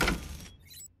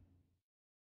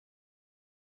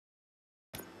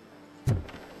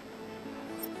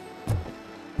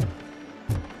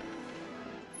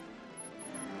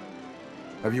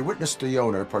 Have you witnessed the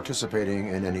owner participating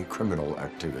in any criminal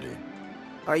activity?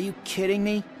 Are you kidding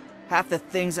me? Half the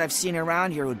things I've seen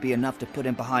around here would be enough to put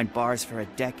him behind bars for a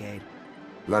decade.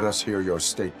 Let us hear your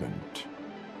statement.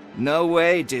 No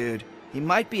way, dude. He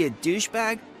might be a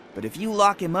douchebag, but if you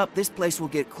lock him up, this place will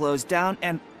get closed down,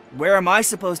 and where am I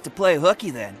supposed to play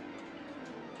hooky then?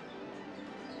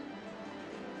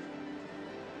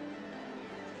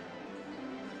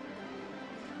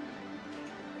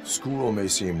 School may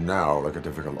seem now like a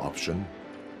difficult option,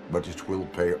 but it will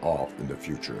pay off in the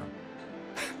future.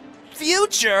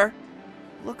 Future?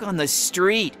 Look on the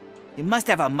street. You must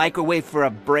have a microwave for a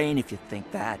brain if you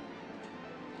think that.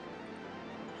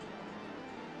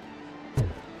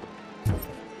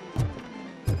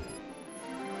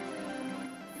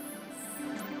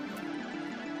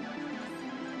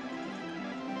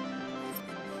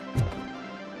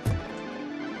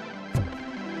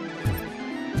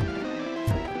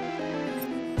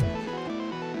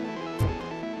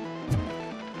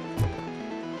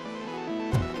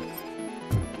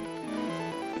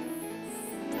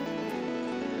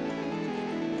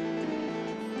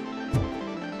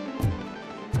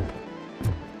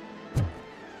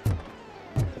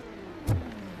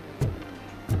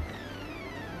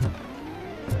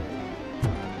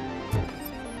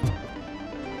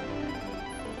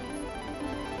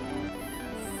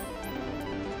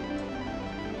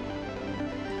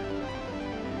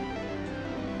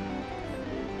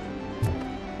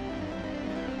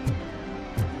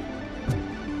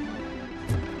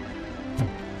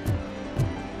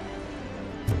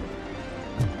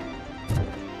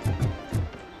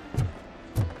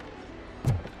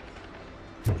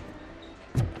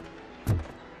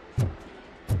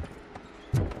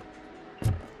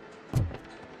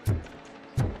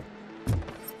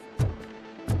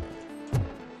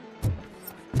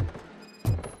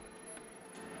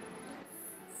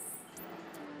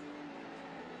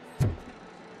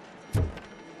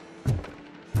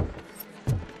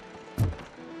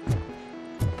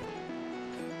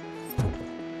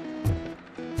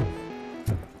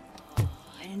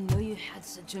 got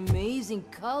such amazing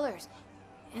colors.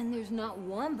 And there's not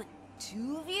one, but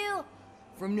two of you?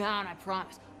 From now on, I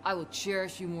promise, I will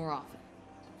cherish you more often.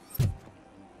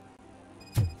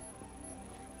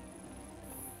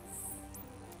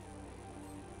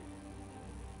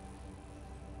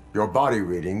 Your body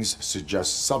readings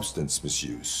suggest substance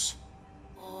misuse.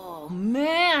 Oh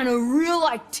man, a real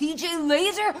like TJ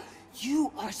laser?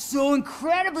 You are so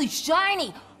incredibly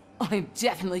shiny! I'm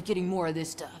definitely getting more of this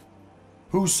stuff.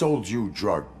 Who sold you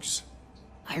drugs?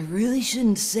 I really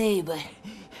shouldn't say, but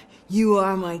you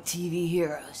are my TV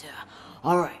heroes.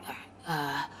 Alright.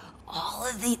 All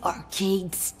of the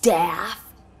arcade staff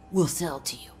will sell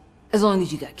to you, as long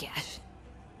as you got cash.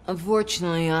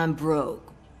 Unfortunately, I'm broke.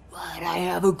 But I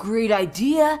have a great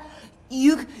idea.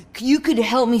 You could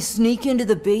help me sneak into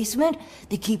the basement?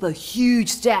 They keep a huge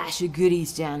stash of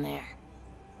goodies down there.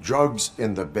 Drugs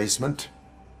in the basement?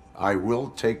 I will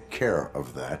take care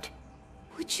of that.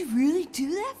 Would you really do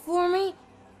that for me?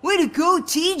 Way to go,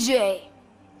 TJ!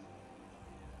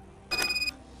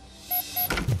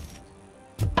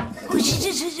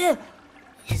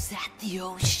 Is that the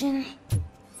ocean?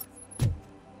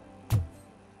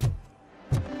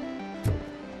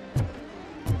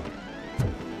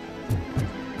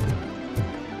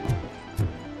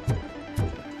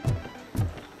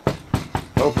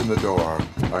 Open the door.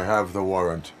 I have the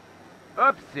warrant.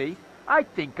 Oopsie. I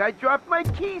think I dropped my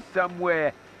key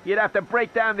somewhere. You'd have to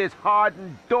break down this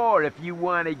hardened door if you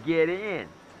want to get in.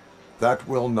 That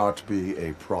will not be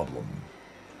a problem.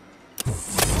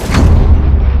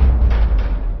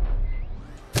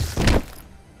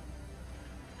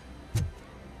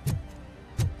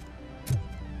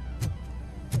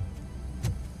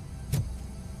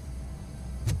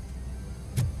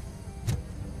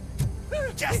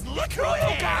 Just look who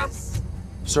it is!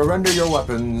 Surrender your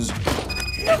weapons.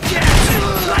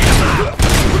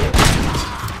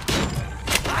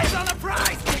 Eyes on the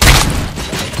prize!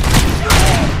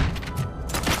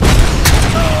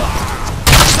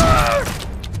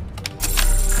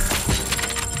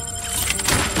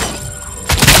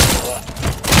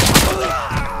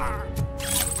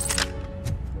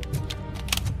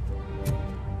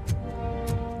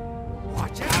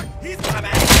 Watch out! He's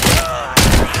coming!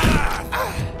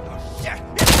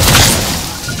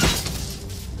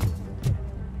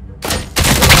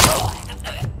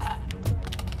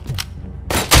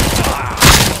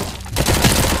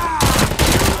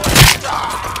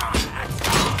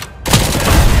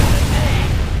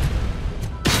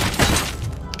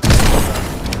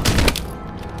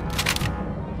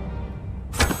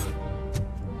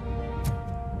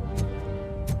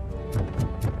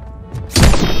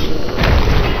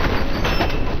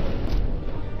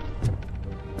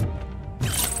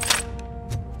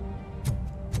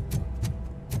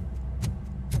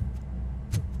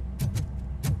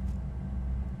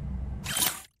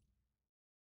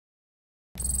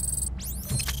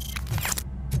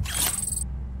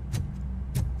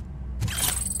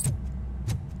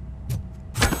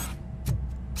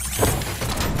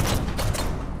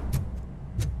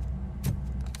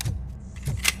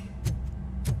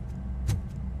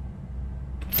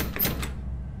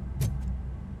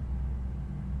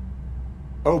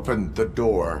 Open the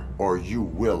door, or you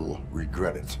will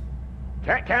regret it.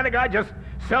 Can't a guy just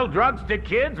sell drugs to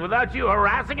kids without you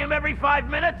harassing him every 5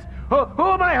 minutes? Who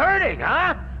am I hurting,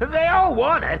 huh? They all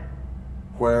want it.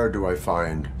 Where do I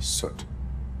find soot?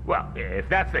 Well, if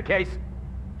that's the case,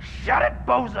 shut it,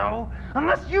 bozo!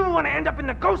 Unless you want to end up in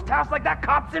the ghost house like that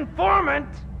cop's informant!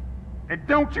 And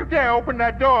don't you dare open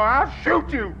that door, I'll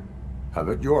shoot you! Have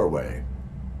it your way.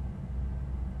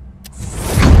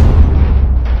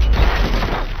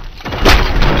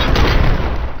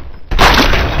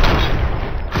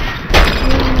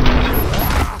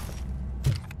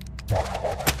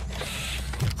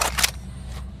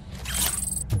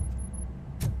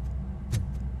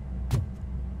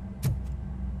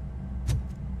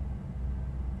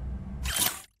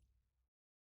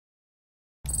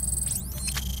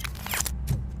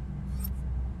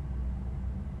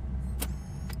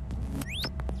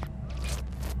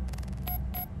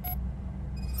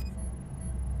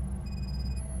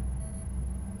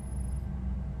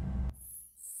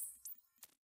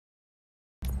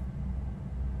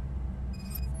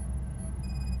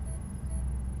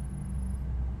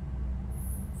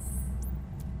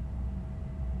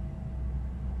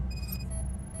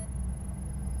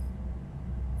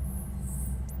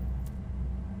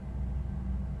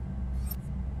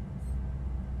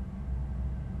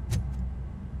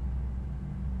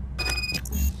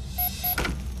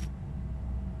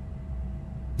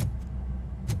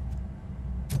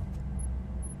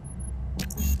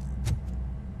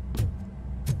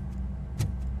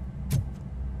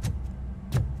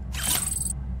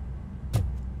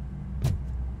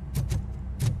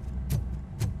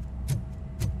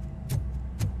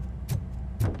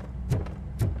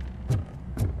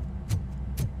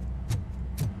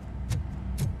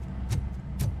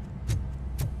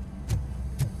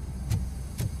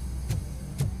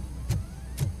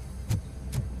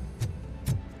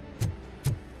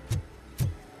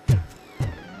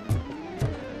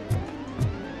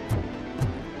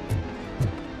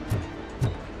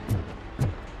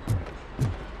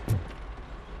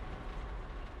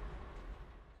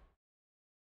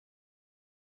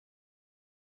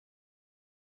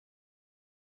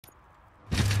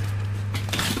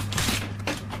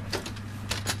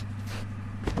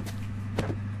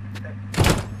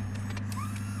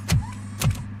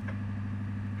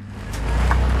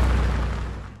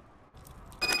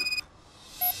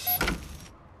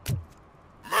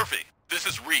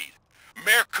 This is Reed.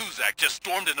 Mayor Kuzak just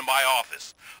stormed into my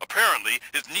office. Apparently,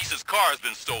 his niece's car has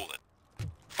been stolen.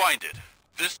 Find it.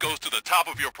 This goes to the top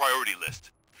of your priority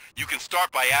list. You can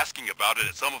start by asking about it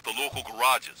at some of the local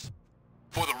garages.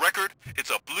 For the record, it's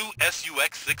a blue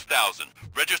SUX 6000,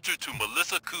 registered to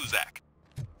Melissa Kuzak.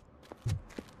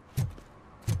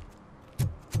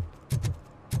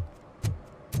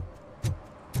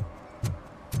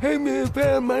 Hey, me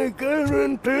found my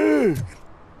current purse.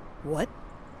 What?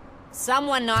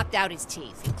 Someone knocked out his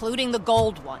teeth, including the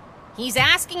gold one. He's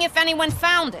asking if anyone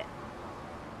found it.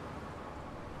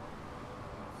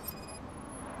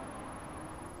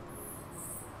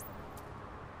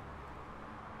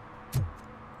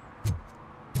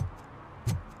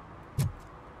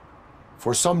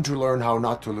 For some to learn how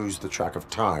not to lose the track of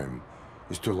time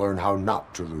is to learn how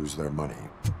not to lose their money.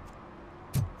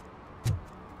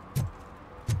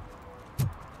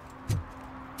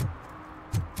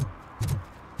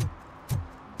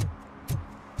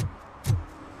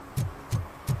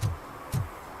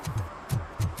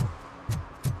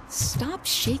 Stop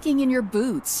shaking in your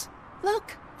boots.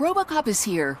 Look, RoboCop is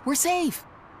here. We're safe.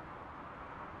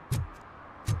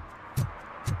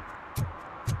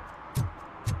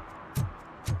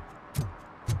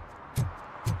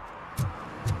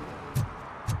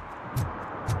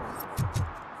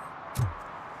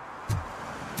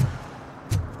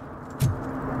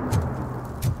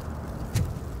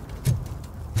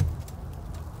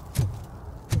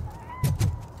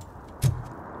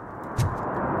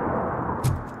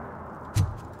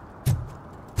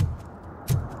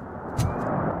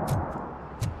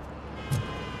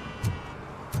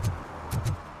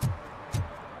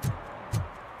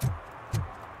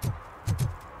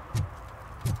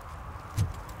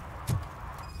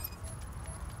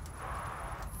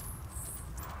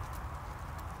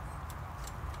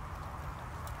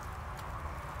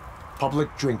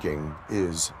 Public drinking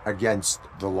is against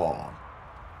the law.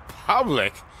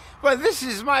 Public? But this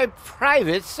is my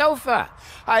private sofa.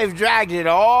 I've dragged it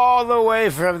all the way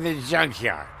from the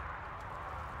junkyard.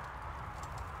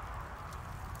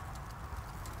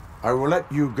 I will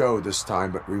let you go this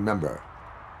time, but remember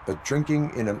that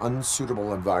drinking in an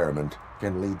unsuitable environment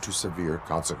can lead to severe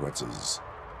consequences.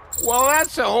 Well,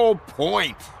 that's the whole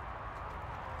point.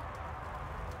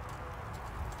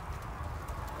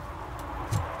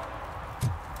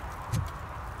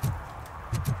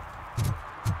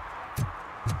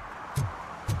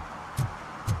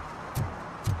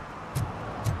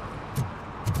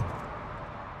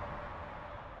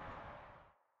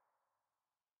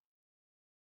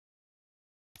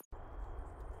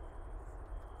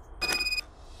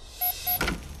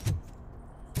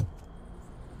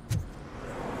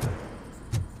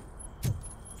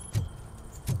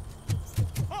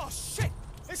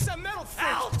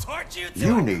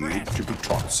 You need to be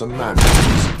taught some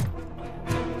manners.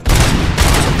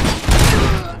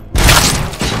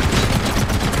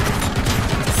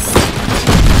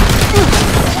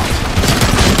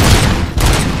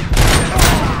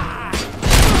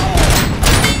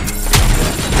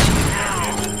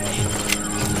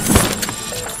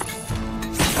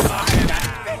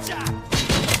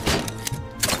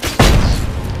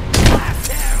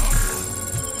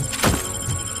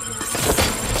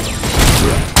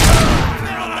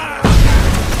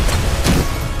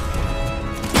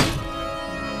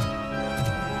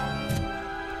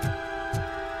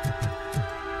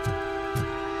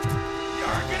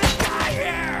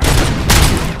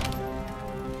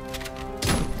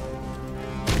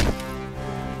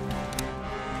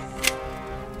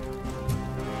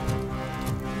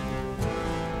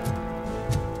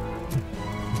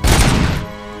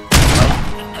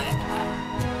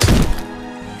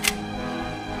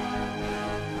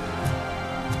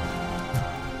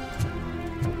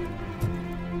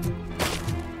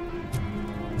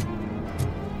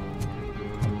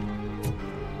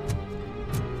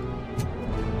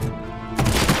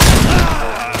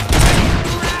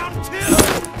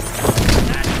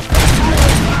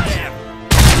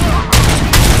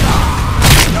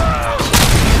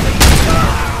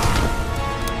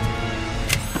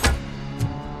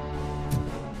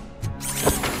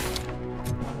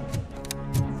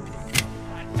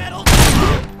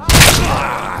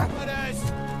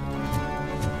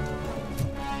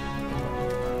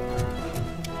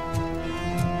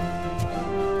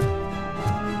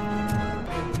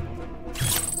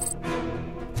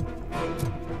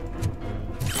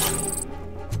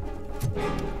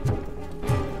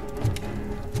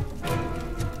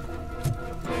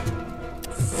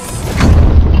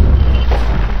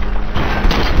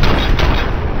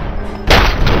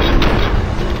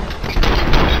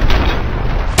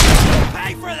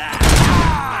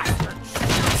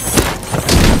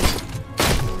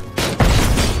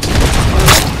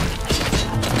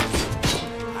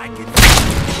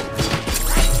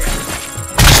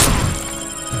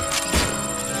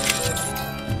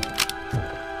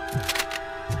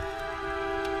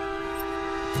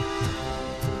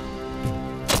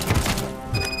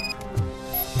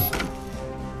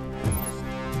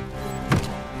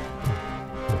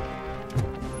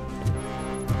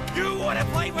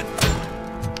 wanna play with...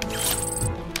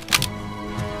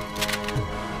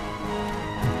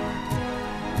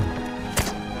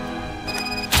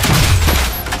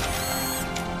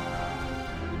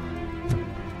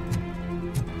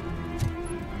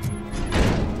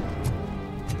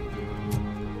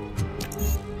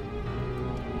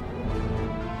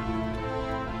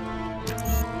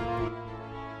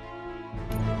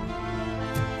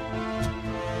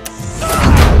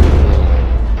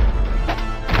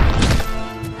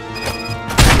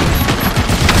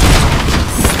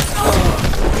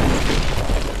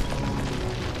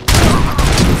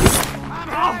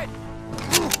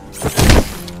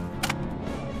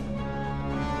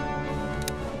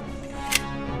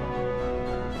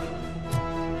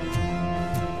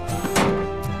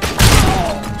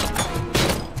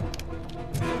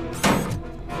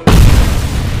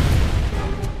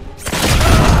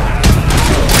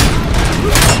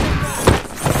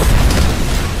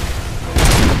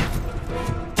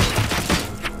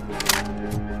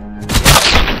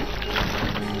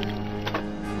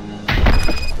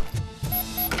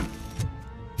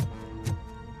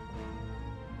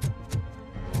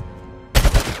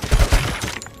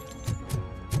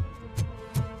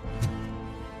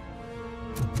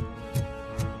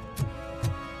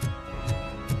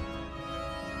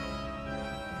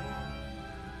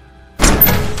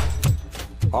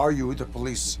 Are you the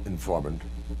police informant?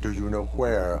 Do you know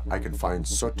where I can find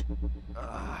Soot?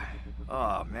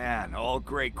 Oh man, all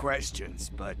great questions,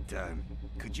 but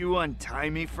could you untie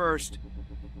me first?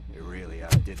 They really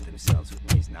outdid themselves with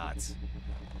these knots.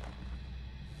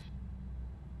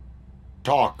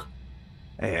 Talk.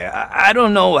 Hey, I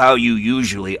don't know how you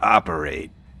usually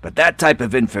operate, but that type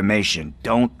of information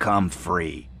don't come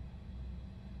free.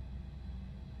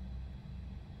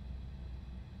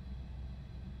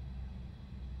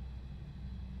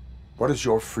 What is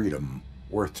your freedom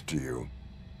worth to you?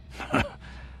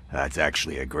 That's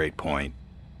actually a great point.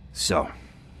 So,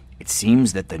 it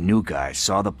seems that the new guy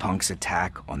saw the punks'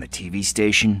 attack on the TV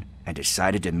station and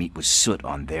decided to meet with Soot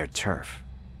on their turf.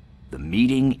 The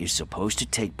meeting is supposed to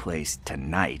take place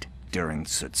tonight during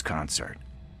Soot's concert.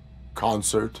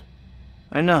 Concert?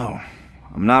 I know.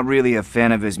 I'm not really a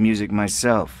fan of his music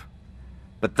myself.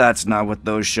 But that's not what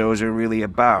those shows are really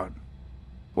about.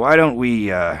 Why don't we,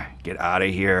 get out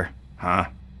of here? Huh?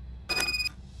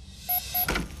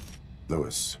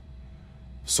 Lewis,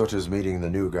 Soot is meeting the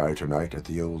new guy tonight at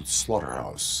the old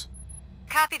slaughterhouse.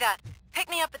 Copy that. Pick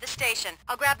me up at the station.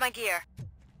 I'll grab my gear.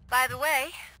 By the way,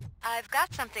 I've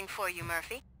got something for you,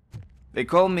 Murphy. They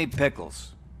call me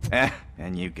Pickles.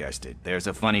 And you guessed it. There's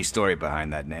a funny story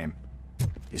behind that name.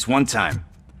 This one time,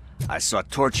 I saw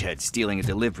Torchhead stealing a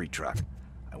delivery truck.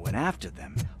 I went after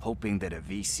them, hoping that a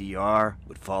VCR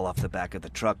would fall off the back of the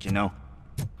truck, you know?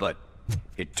 But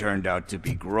it turned out to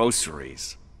be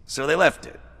groceries. So they left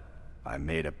it. I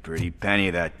made a pretty penny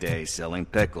that day selling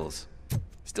pickles.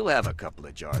 Still have a couple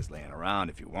of jars laying around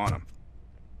if you want them.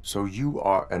 So you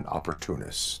are an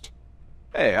opportunist?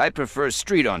 Hey, I prefer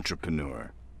street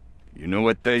entrepreneur. You know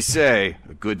what they say,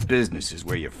 a good business is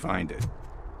where you find it.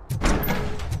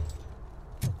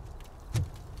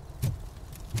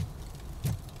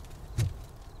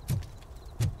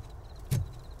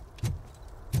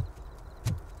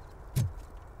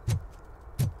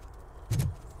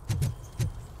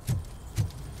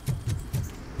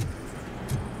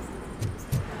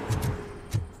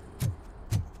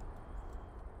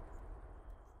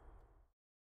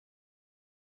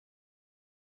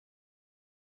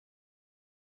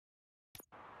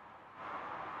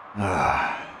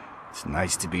 It's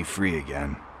nice to be free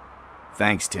again.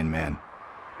 Thanks, Tin Man.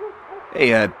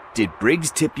 Hey, did Briggs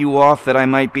tip you off that I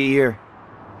might be here?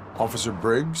 Officer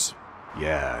Briggs?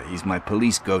 Yeah, he's my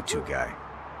police go-to guy.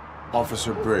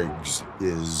 Officer Briggs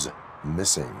is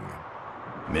missing.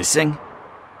 Missing?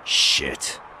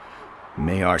 Shit.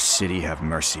 May our city have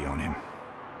mercy on him.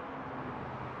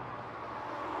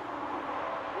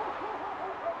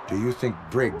 Do you think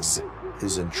Briggs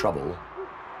is in trouble?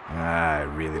 I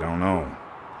really don't know.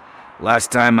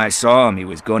 Last time I saw him, he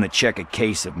was going to check a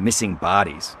case of missing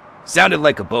bodies. Sounded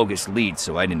like a bogus lead,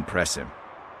 so I didn't press him.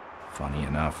 Funny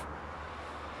enough.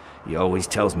 He always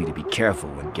tells me to be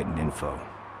careful when getting info.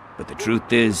 But the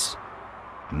truth is,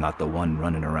 I'm not the one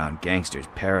running around gangster's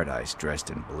paradise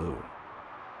dressed in blue.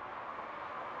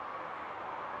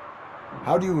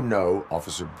 How do you know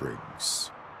Officer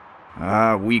Briggs?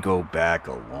 We go back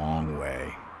a long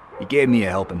way. He gave me a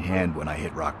helping hand when I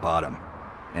hit rock bottom.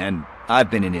 And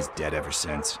I've been in his debt ever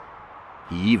since.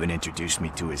 He even introduced me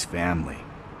to his family.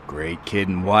 Great kid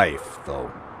and wife,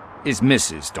 though his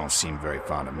missus don't seem very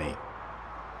fond of me.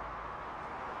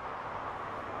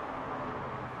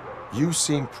 You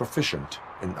seem proficient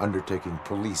in undertaking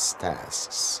police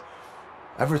tasks.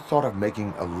 Ever thought of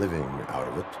making a living out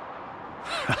of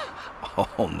it?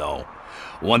 Oh no.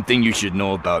 One thing you should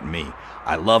know about me.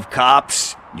 I love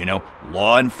cops, you know,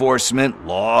 law enforcement,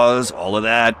 laws, all of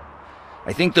that.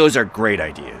 I think those are great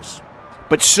ideas.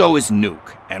 But so is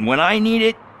Nuke, and when I need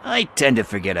it, I tend to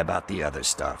forget about the other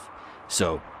stuff.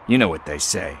 So, you know what they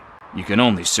say. You can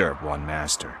only serve one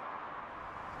master.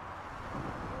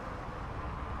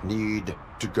 Need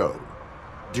to go.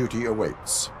 Duty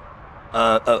awaits.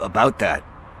 About that.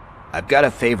 I've got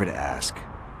a favor to ask.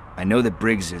 I know that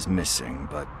Briggs is missing,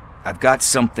 but I've got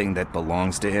something that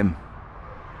belongs to him.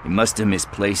 He must have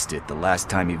misplaced it the last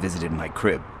time he visited my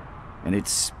crib, and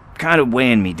it's kind of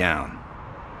weighing me down.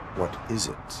 What is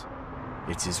it?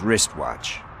 It's his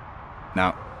wristwatch.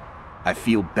 Now, I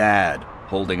feel bad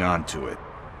holding on to it.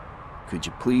 Could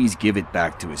you please give it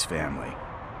back to his family?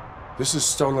 This is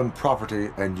stolen property,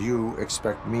 and you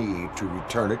expect me to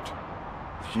return it?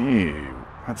 Gee,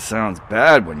 that sounds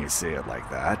bad when you say it like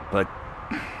that, but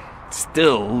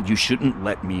still, you shouldn't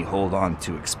let me hold on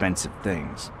to expensive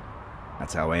things.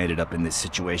 That's how I ended up in this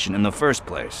situation in the first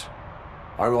place.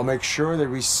 I will make sure they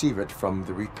receive it from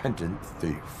the repentant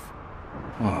thief.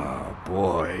 Oh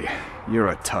boy, you're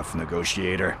a tough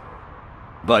negotiator.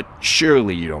 But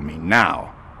surely you don't mean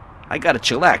now. I gotta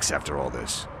chillax after all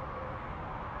this.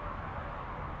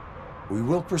 We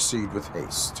will proceed with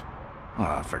haste.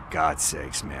 Ah, for God's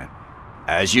sakes, man.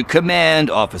 As you command,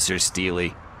 Officer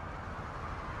Steely.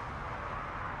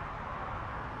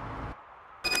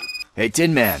 Hey,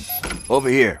 Tin Man, over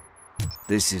here.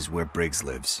 This is where Briggs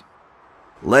lives.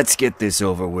 Let's get this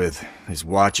over with. His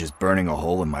watch is burning a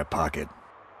hole in my pocket.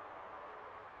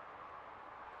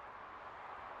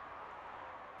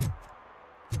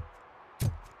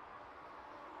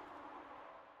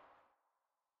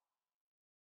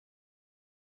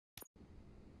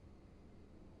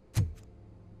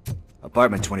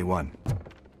 Apartment 21.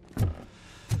 Oh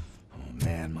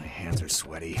man, my hands are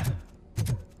sweaty.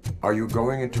 Are you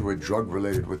going into a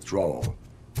drug-related withdrawal?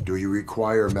 Do you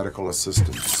require medical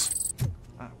assistance?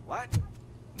 What?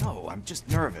 No, I'm just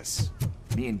nervous.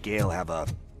 Me and Gail have a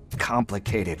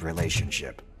complicated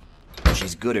relationship.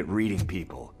 She's good at reading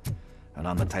people, and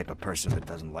I'm the type of person that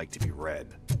doesn't like to be read.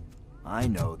 I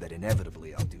know that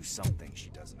inevitably I'll do something she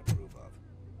doesn't approve of.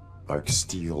 Like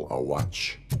steal a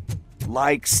watch?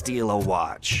 Like steal a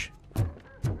watch.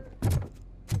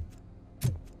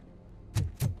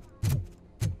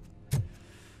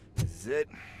 This is it.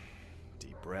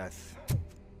 Deep breath.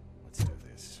 Let's do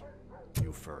this.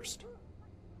 You first.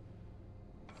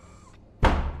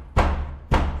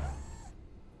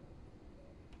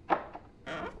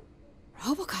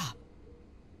 RoboCop.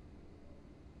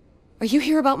 Are you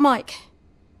here about Mike?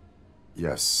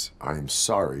 Yes, I am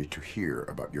sorry to hear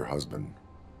about your husband.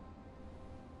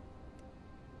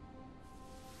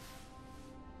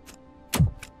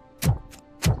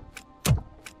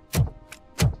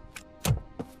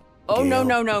 Oh, no,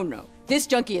 no, no, no. This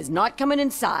junkie is not coming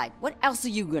inside. What else are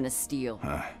you gonna steal?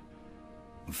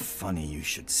 Funny you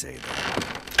should say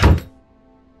that.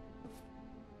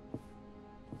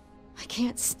 I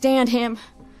can't stand him.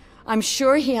 I'm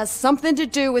sure he has something to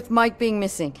do with Mike being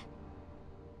missing.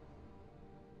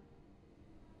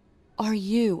 Are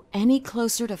you any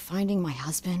closer to finding my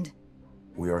husband?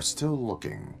 We are still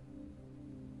looking.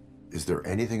 Is there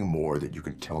anything more that you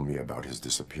can tell me about his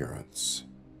disappearance?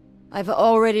 I've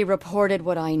already reported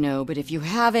what I know, but if you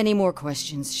have any more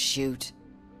questions, shoot.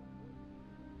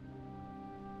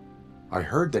 I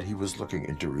heard that he was looking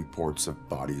into reports of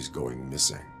bodies going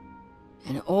missing.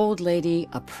 An old lady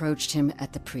approached him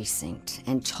at the precinct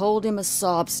and told him a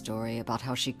sob story about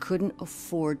how she couldn't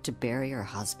afford to bury her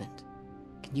husband.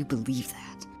 Can you believe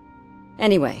that?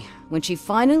 Anyway, when she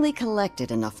finally collected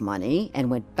enough money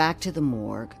and went back to the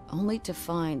morgue, only to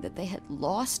find that they had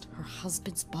lost her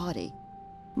husband's body,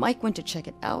 Mike went to check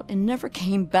it out and never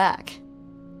came back.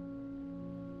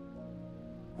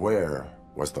 Where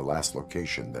was the last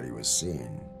location that he was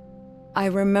seen? I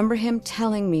remember him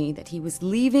telling me that he was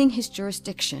leaving his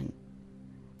jurisdiction,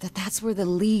 that's where the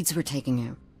leads were taking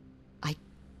him. I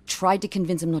tried to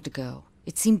convince him not to go.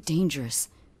 It seemed dangerous,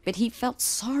 but he felt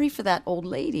sorry for that old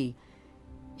lady.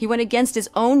 He went against his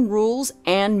own rules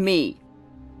and me.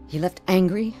 He left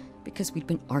angry because we'd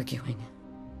been arguing.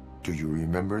 Do you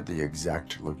remember the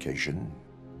exact location?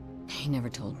 He never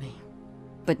told me,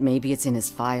 but maybe it's in his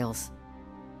files.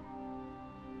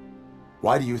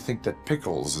 Why do you think that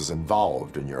Pickles is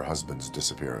involved in your husband's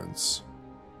disappearance?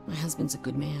 My husband's a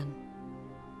good man.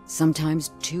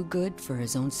 Sometimes too good for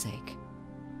his own sake.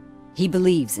 He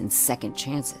believes in second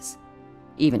chances,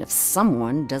 even if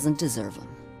someone doesn't deserve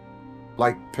them.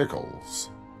 Like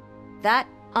pickles. That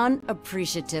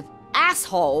unappreciative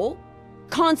asshole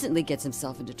constantly gets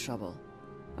himself into trouble.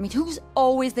 I mean, who's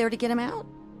always there to get him out?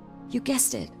 You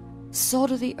guessed it.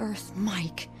 Salt of the earth,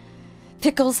 Mike.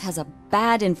 Pickles has a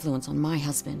bad influence on my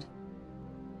husband.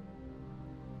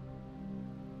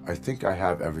 I think I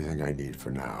have everything I need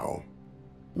for now.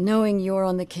 Knowing you're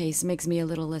on the case makes me a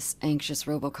little less anxious,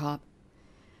 RoboCop.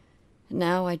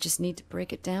 Now I just need to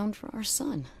break it down for our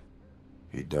son.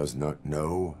 He does not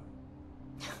know?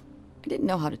 I didn't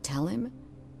know how to tell him.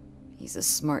 He's a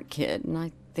smart kid, and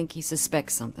I think he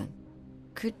suspects something.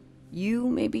 Could you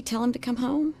maybe tell him to come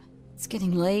home? It's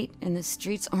getting late, and the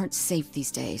streets aren't safe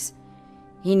these days.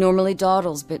 He normally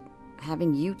dawdles, but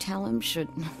having you tell him should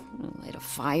light a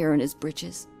fire in his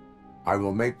britches. I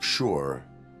will make sure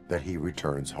that he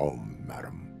returns home,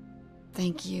 madam.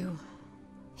 Thank you.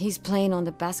 He's playing on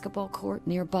the basketball court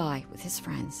nearby with his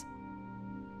friends.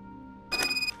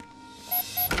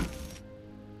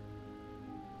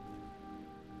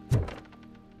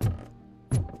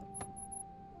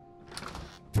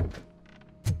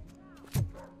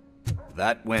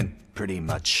 That went pretty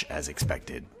much as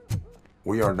expected.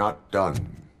 We are not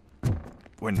done.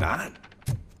 We're not?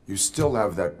 You still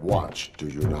have that watch, do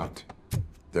you not?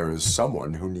 There is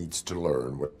someone who needs to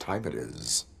learn what time it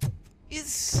is.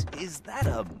 Is that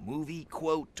a movie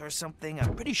quote or something?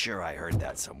 I'm pretty sure I heard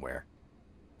that somewhere.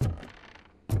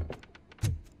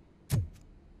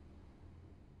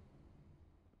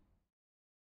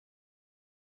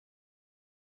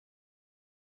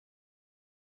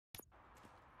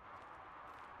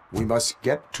 We must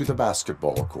get to the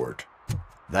basketball court.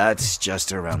 That's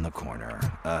just around the corner.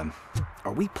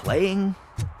 Are we playing?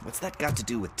 What's that got to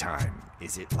do with time?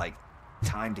 Is it like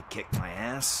time to kick my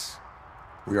ass?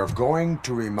 We are going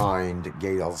to remind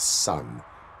Gail's son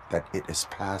that it is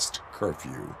past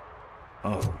curfew.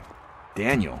 Oh,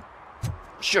 Daniel.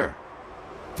 Sure.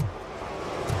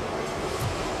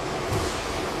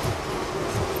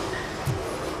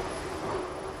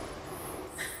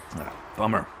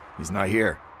 Bummer. He's not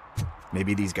here.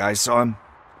 Maybe these guys saw him?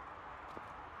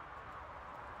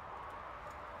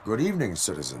 Good evening,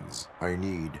 citizens. I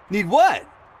need... Need what?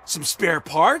 Some spare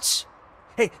parts?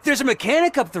 Hey, there's a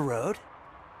mechanic up the road.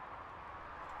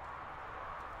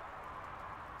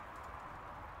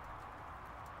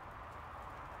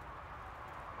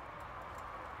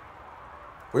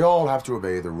 We all have to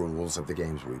obey the rules of the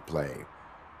games we play.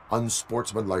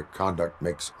 Unsportsmanlike conduct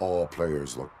makes all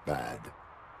players look bad.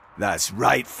 That's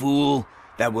right, fool.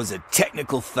 That was a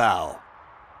technical foul.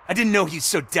 I didn't know he's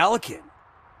so delicate.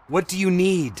 What do you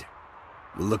need?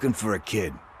 We're looking for a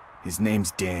kid. His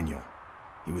name's Daniel.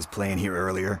 He was playing here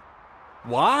earlier.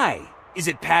 Why? Is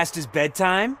it past his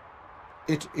bedtime?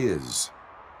 It is.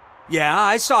 Yeah,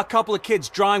 I saw a couple of kids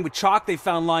drawing with chalk they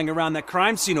found lying around that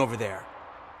crime scene over there.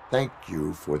 Thank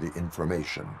you for the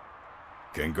information.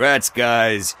 Congrats,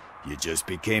 guys. You just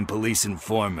became police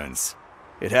informants.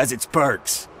 It has its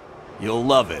perks. You'll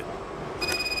love it.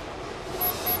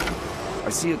 I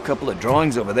see a couple of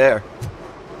drawings over there.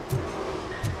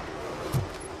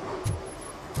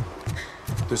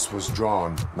 This was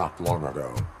drawn not long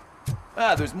ago.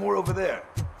 Ah, there's more over there.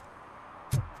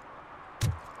 Oh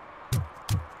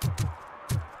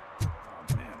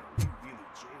man, are we really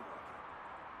jaywalking?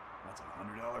 That's a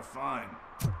 $100 fine.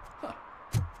 Huh.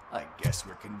 I guess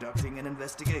we're conducting an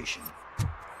investigation.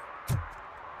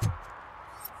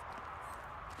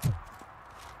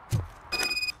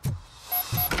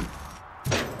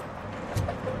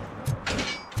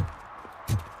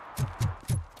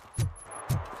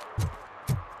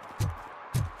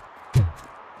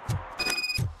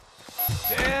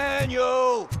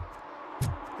 Daniel!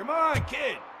 Come on,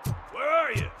 kid! Where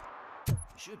are you? You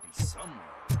should be somewhere.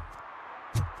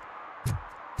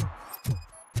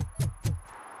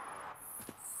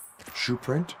 Shoe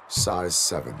print, size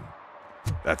 7.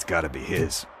 That's gotta be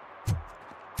his.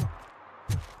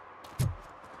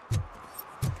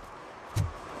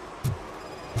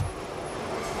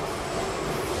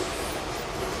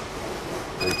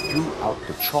 They threw out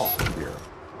the chalk here.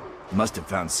 Must have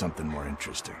found something more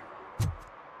interesting.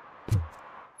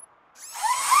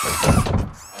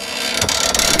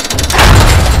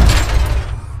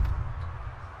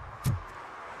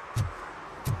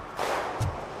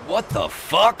 What the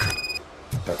fuck?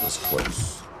 That was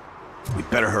close. We'd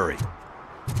better hurry.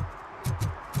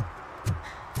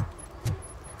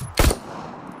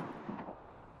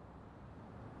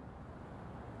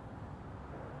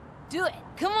 Do it.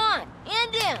 Come on.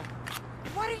 End him.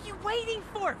 What are you waiting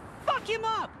for? Fuck him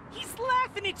up. He's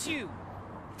laughing at you.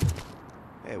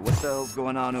 Hey, what the hell's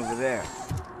going on over there?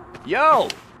 Yo!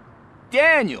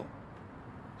 Daniel!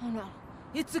 Oh no.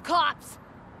 It's the cops!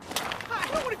 I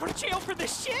don't want to go to jail for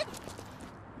this shit!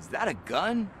 Is that a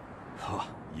gun? Oh,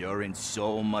 you're in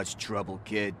so much trouble,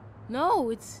 kid. No,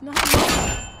 it's not.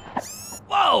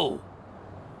 Whoa!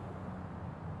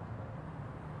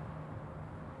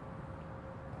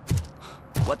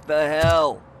 What the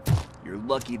hell? You're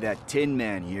lucky that Tin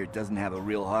Man here doesn't have a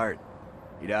real heart.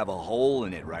 He'd have a hole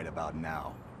in it right about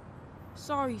now.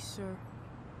 Sorry, sir.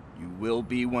 You will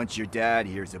be once your dad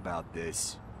hears about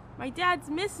this. My dad's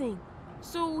missing,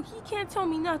 so he can't tell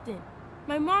me nothing.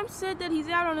 My mom said that he's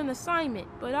out on an assignment,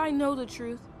 but I know the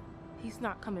truth. He's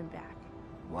not coming back.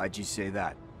 Why'd you say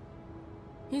that?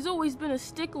 He's always been a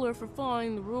stickler for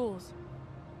following the rules.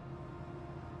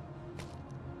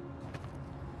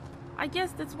 I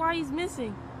guess that's why he's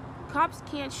missing. Cops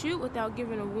can't shoot without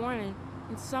giving a warning,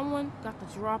 and someone got the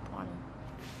drop on him.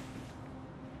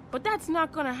 But that's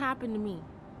not gonna happen to me.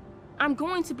 I'm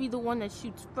going to be the one that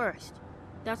shoots first.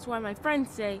 That's why my friends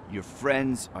say... Your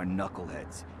friends are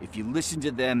knuckleheads. If you listen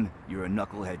to them, you're a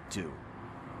knucklehead too.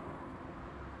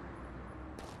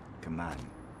 Come on.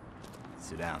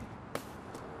 Sit down.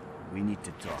 We need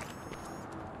to talk.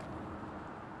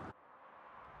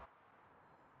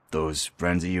 Those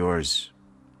friends of yours,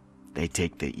 they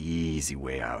take the easy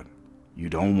way out. You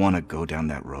don't want to go down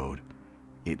that road.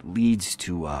 It leads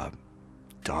to a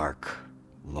dark,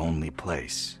 lonely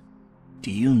place.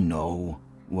 Do you know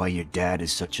why your dad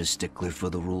is such a stickler for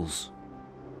the rules?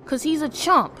 'Cause he's a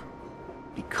chump.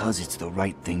 Because it's the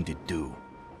right thing to do.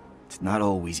 It's not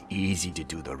always easy to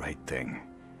do the right thing.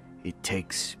 It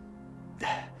takes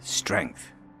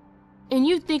strength. And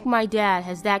you think my dad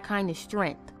has that kind of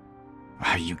strength?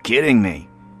 Are you kidding me?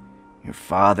 Your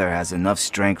father has enough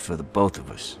strength for the both of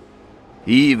us.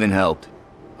 He even helped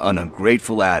an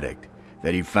ungrateful addict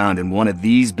that he found in one of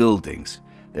these buildings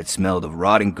that smelled of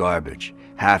rotting garbage,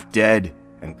 half dead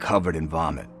and covered in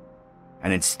vomit.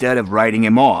 And instead of writing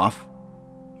him off,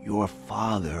 your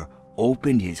father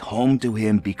opened his home to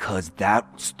him because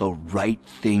that's the right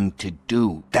thing to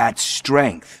do. That's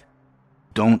strength.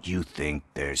 Don't you think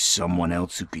there's someone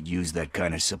else who could use that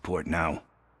kind of support now?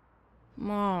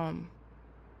 Mom.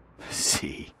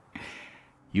 See,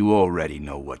 you already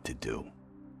know what to do.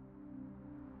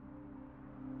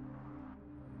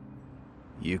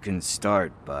 You can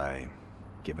start by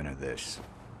giving her this.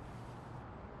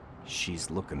 She's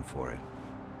looking for it.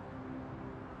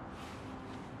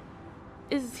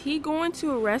 Is he going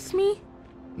to arrest me?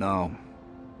 No,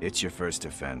 it's your first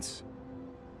offense.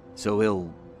 So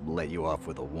he'll let you off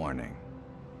with a warning.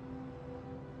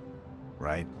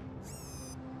 Right?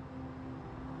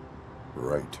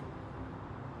 Right.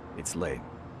 It's late.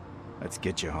 Let's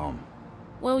get you home.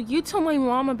 Well, you told my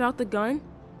mom about the gun?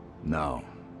 No,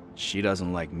 she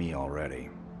doesn't like me already.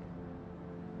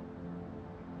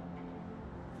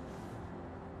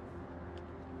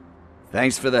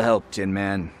 Thanks for the help, Tin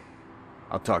Man.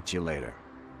 I'll talk to you later.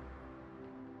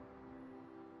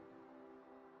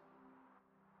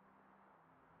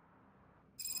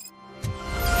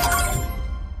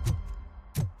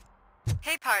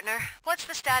 Hey, partner. What's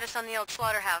the status on the old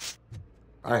slaughterhouse?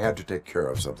 I had to take care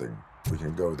of something. We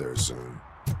can go there soon.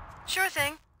 Sure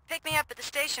thing. Pick me up at the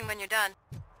station when you're done.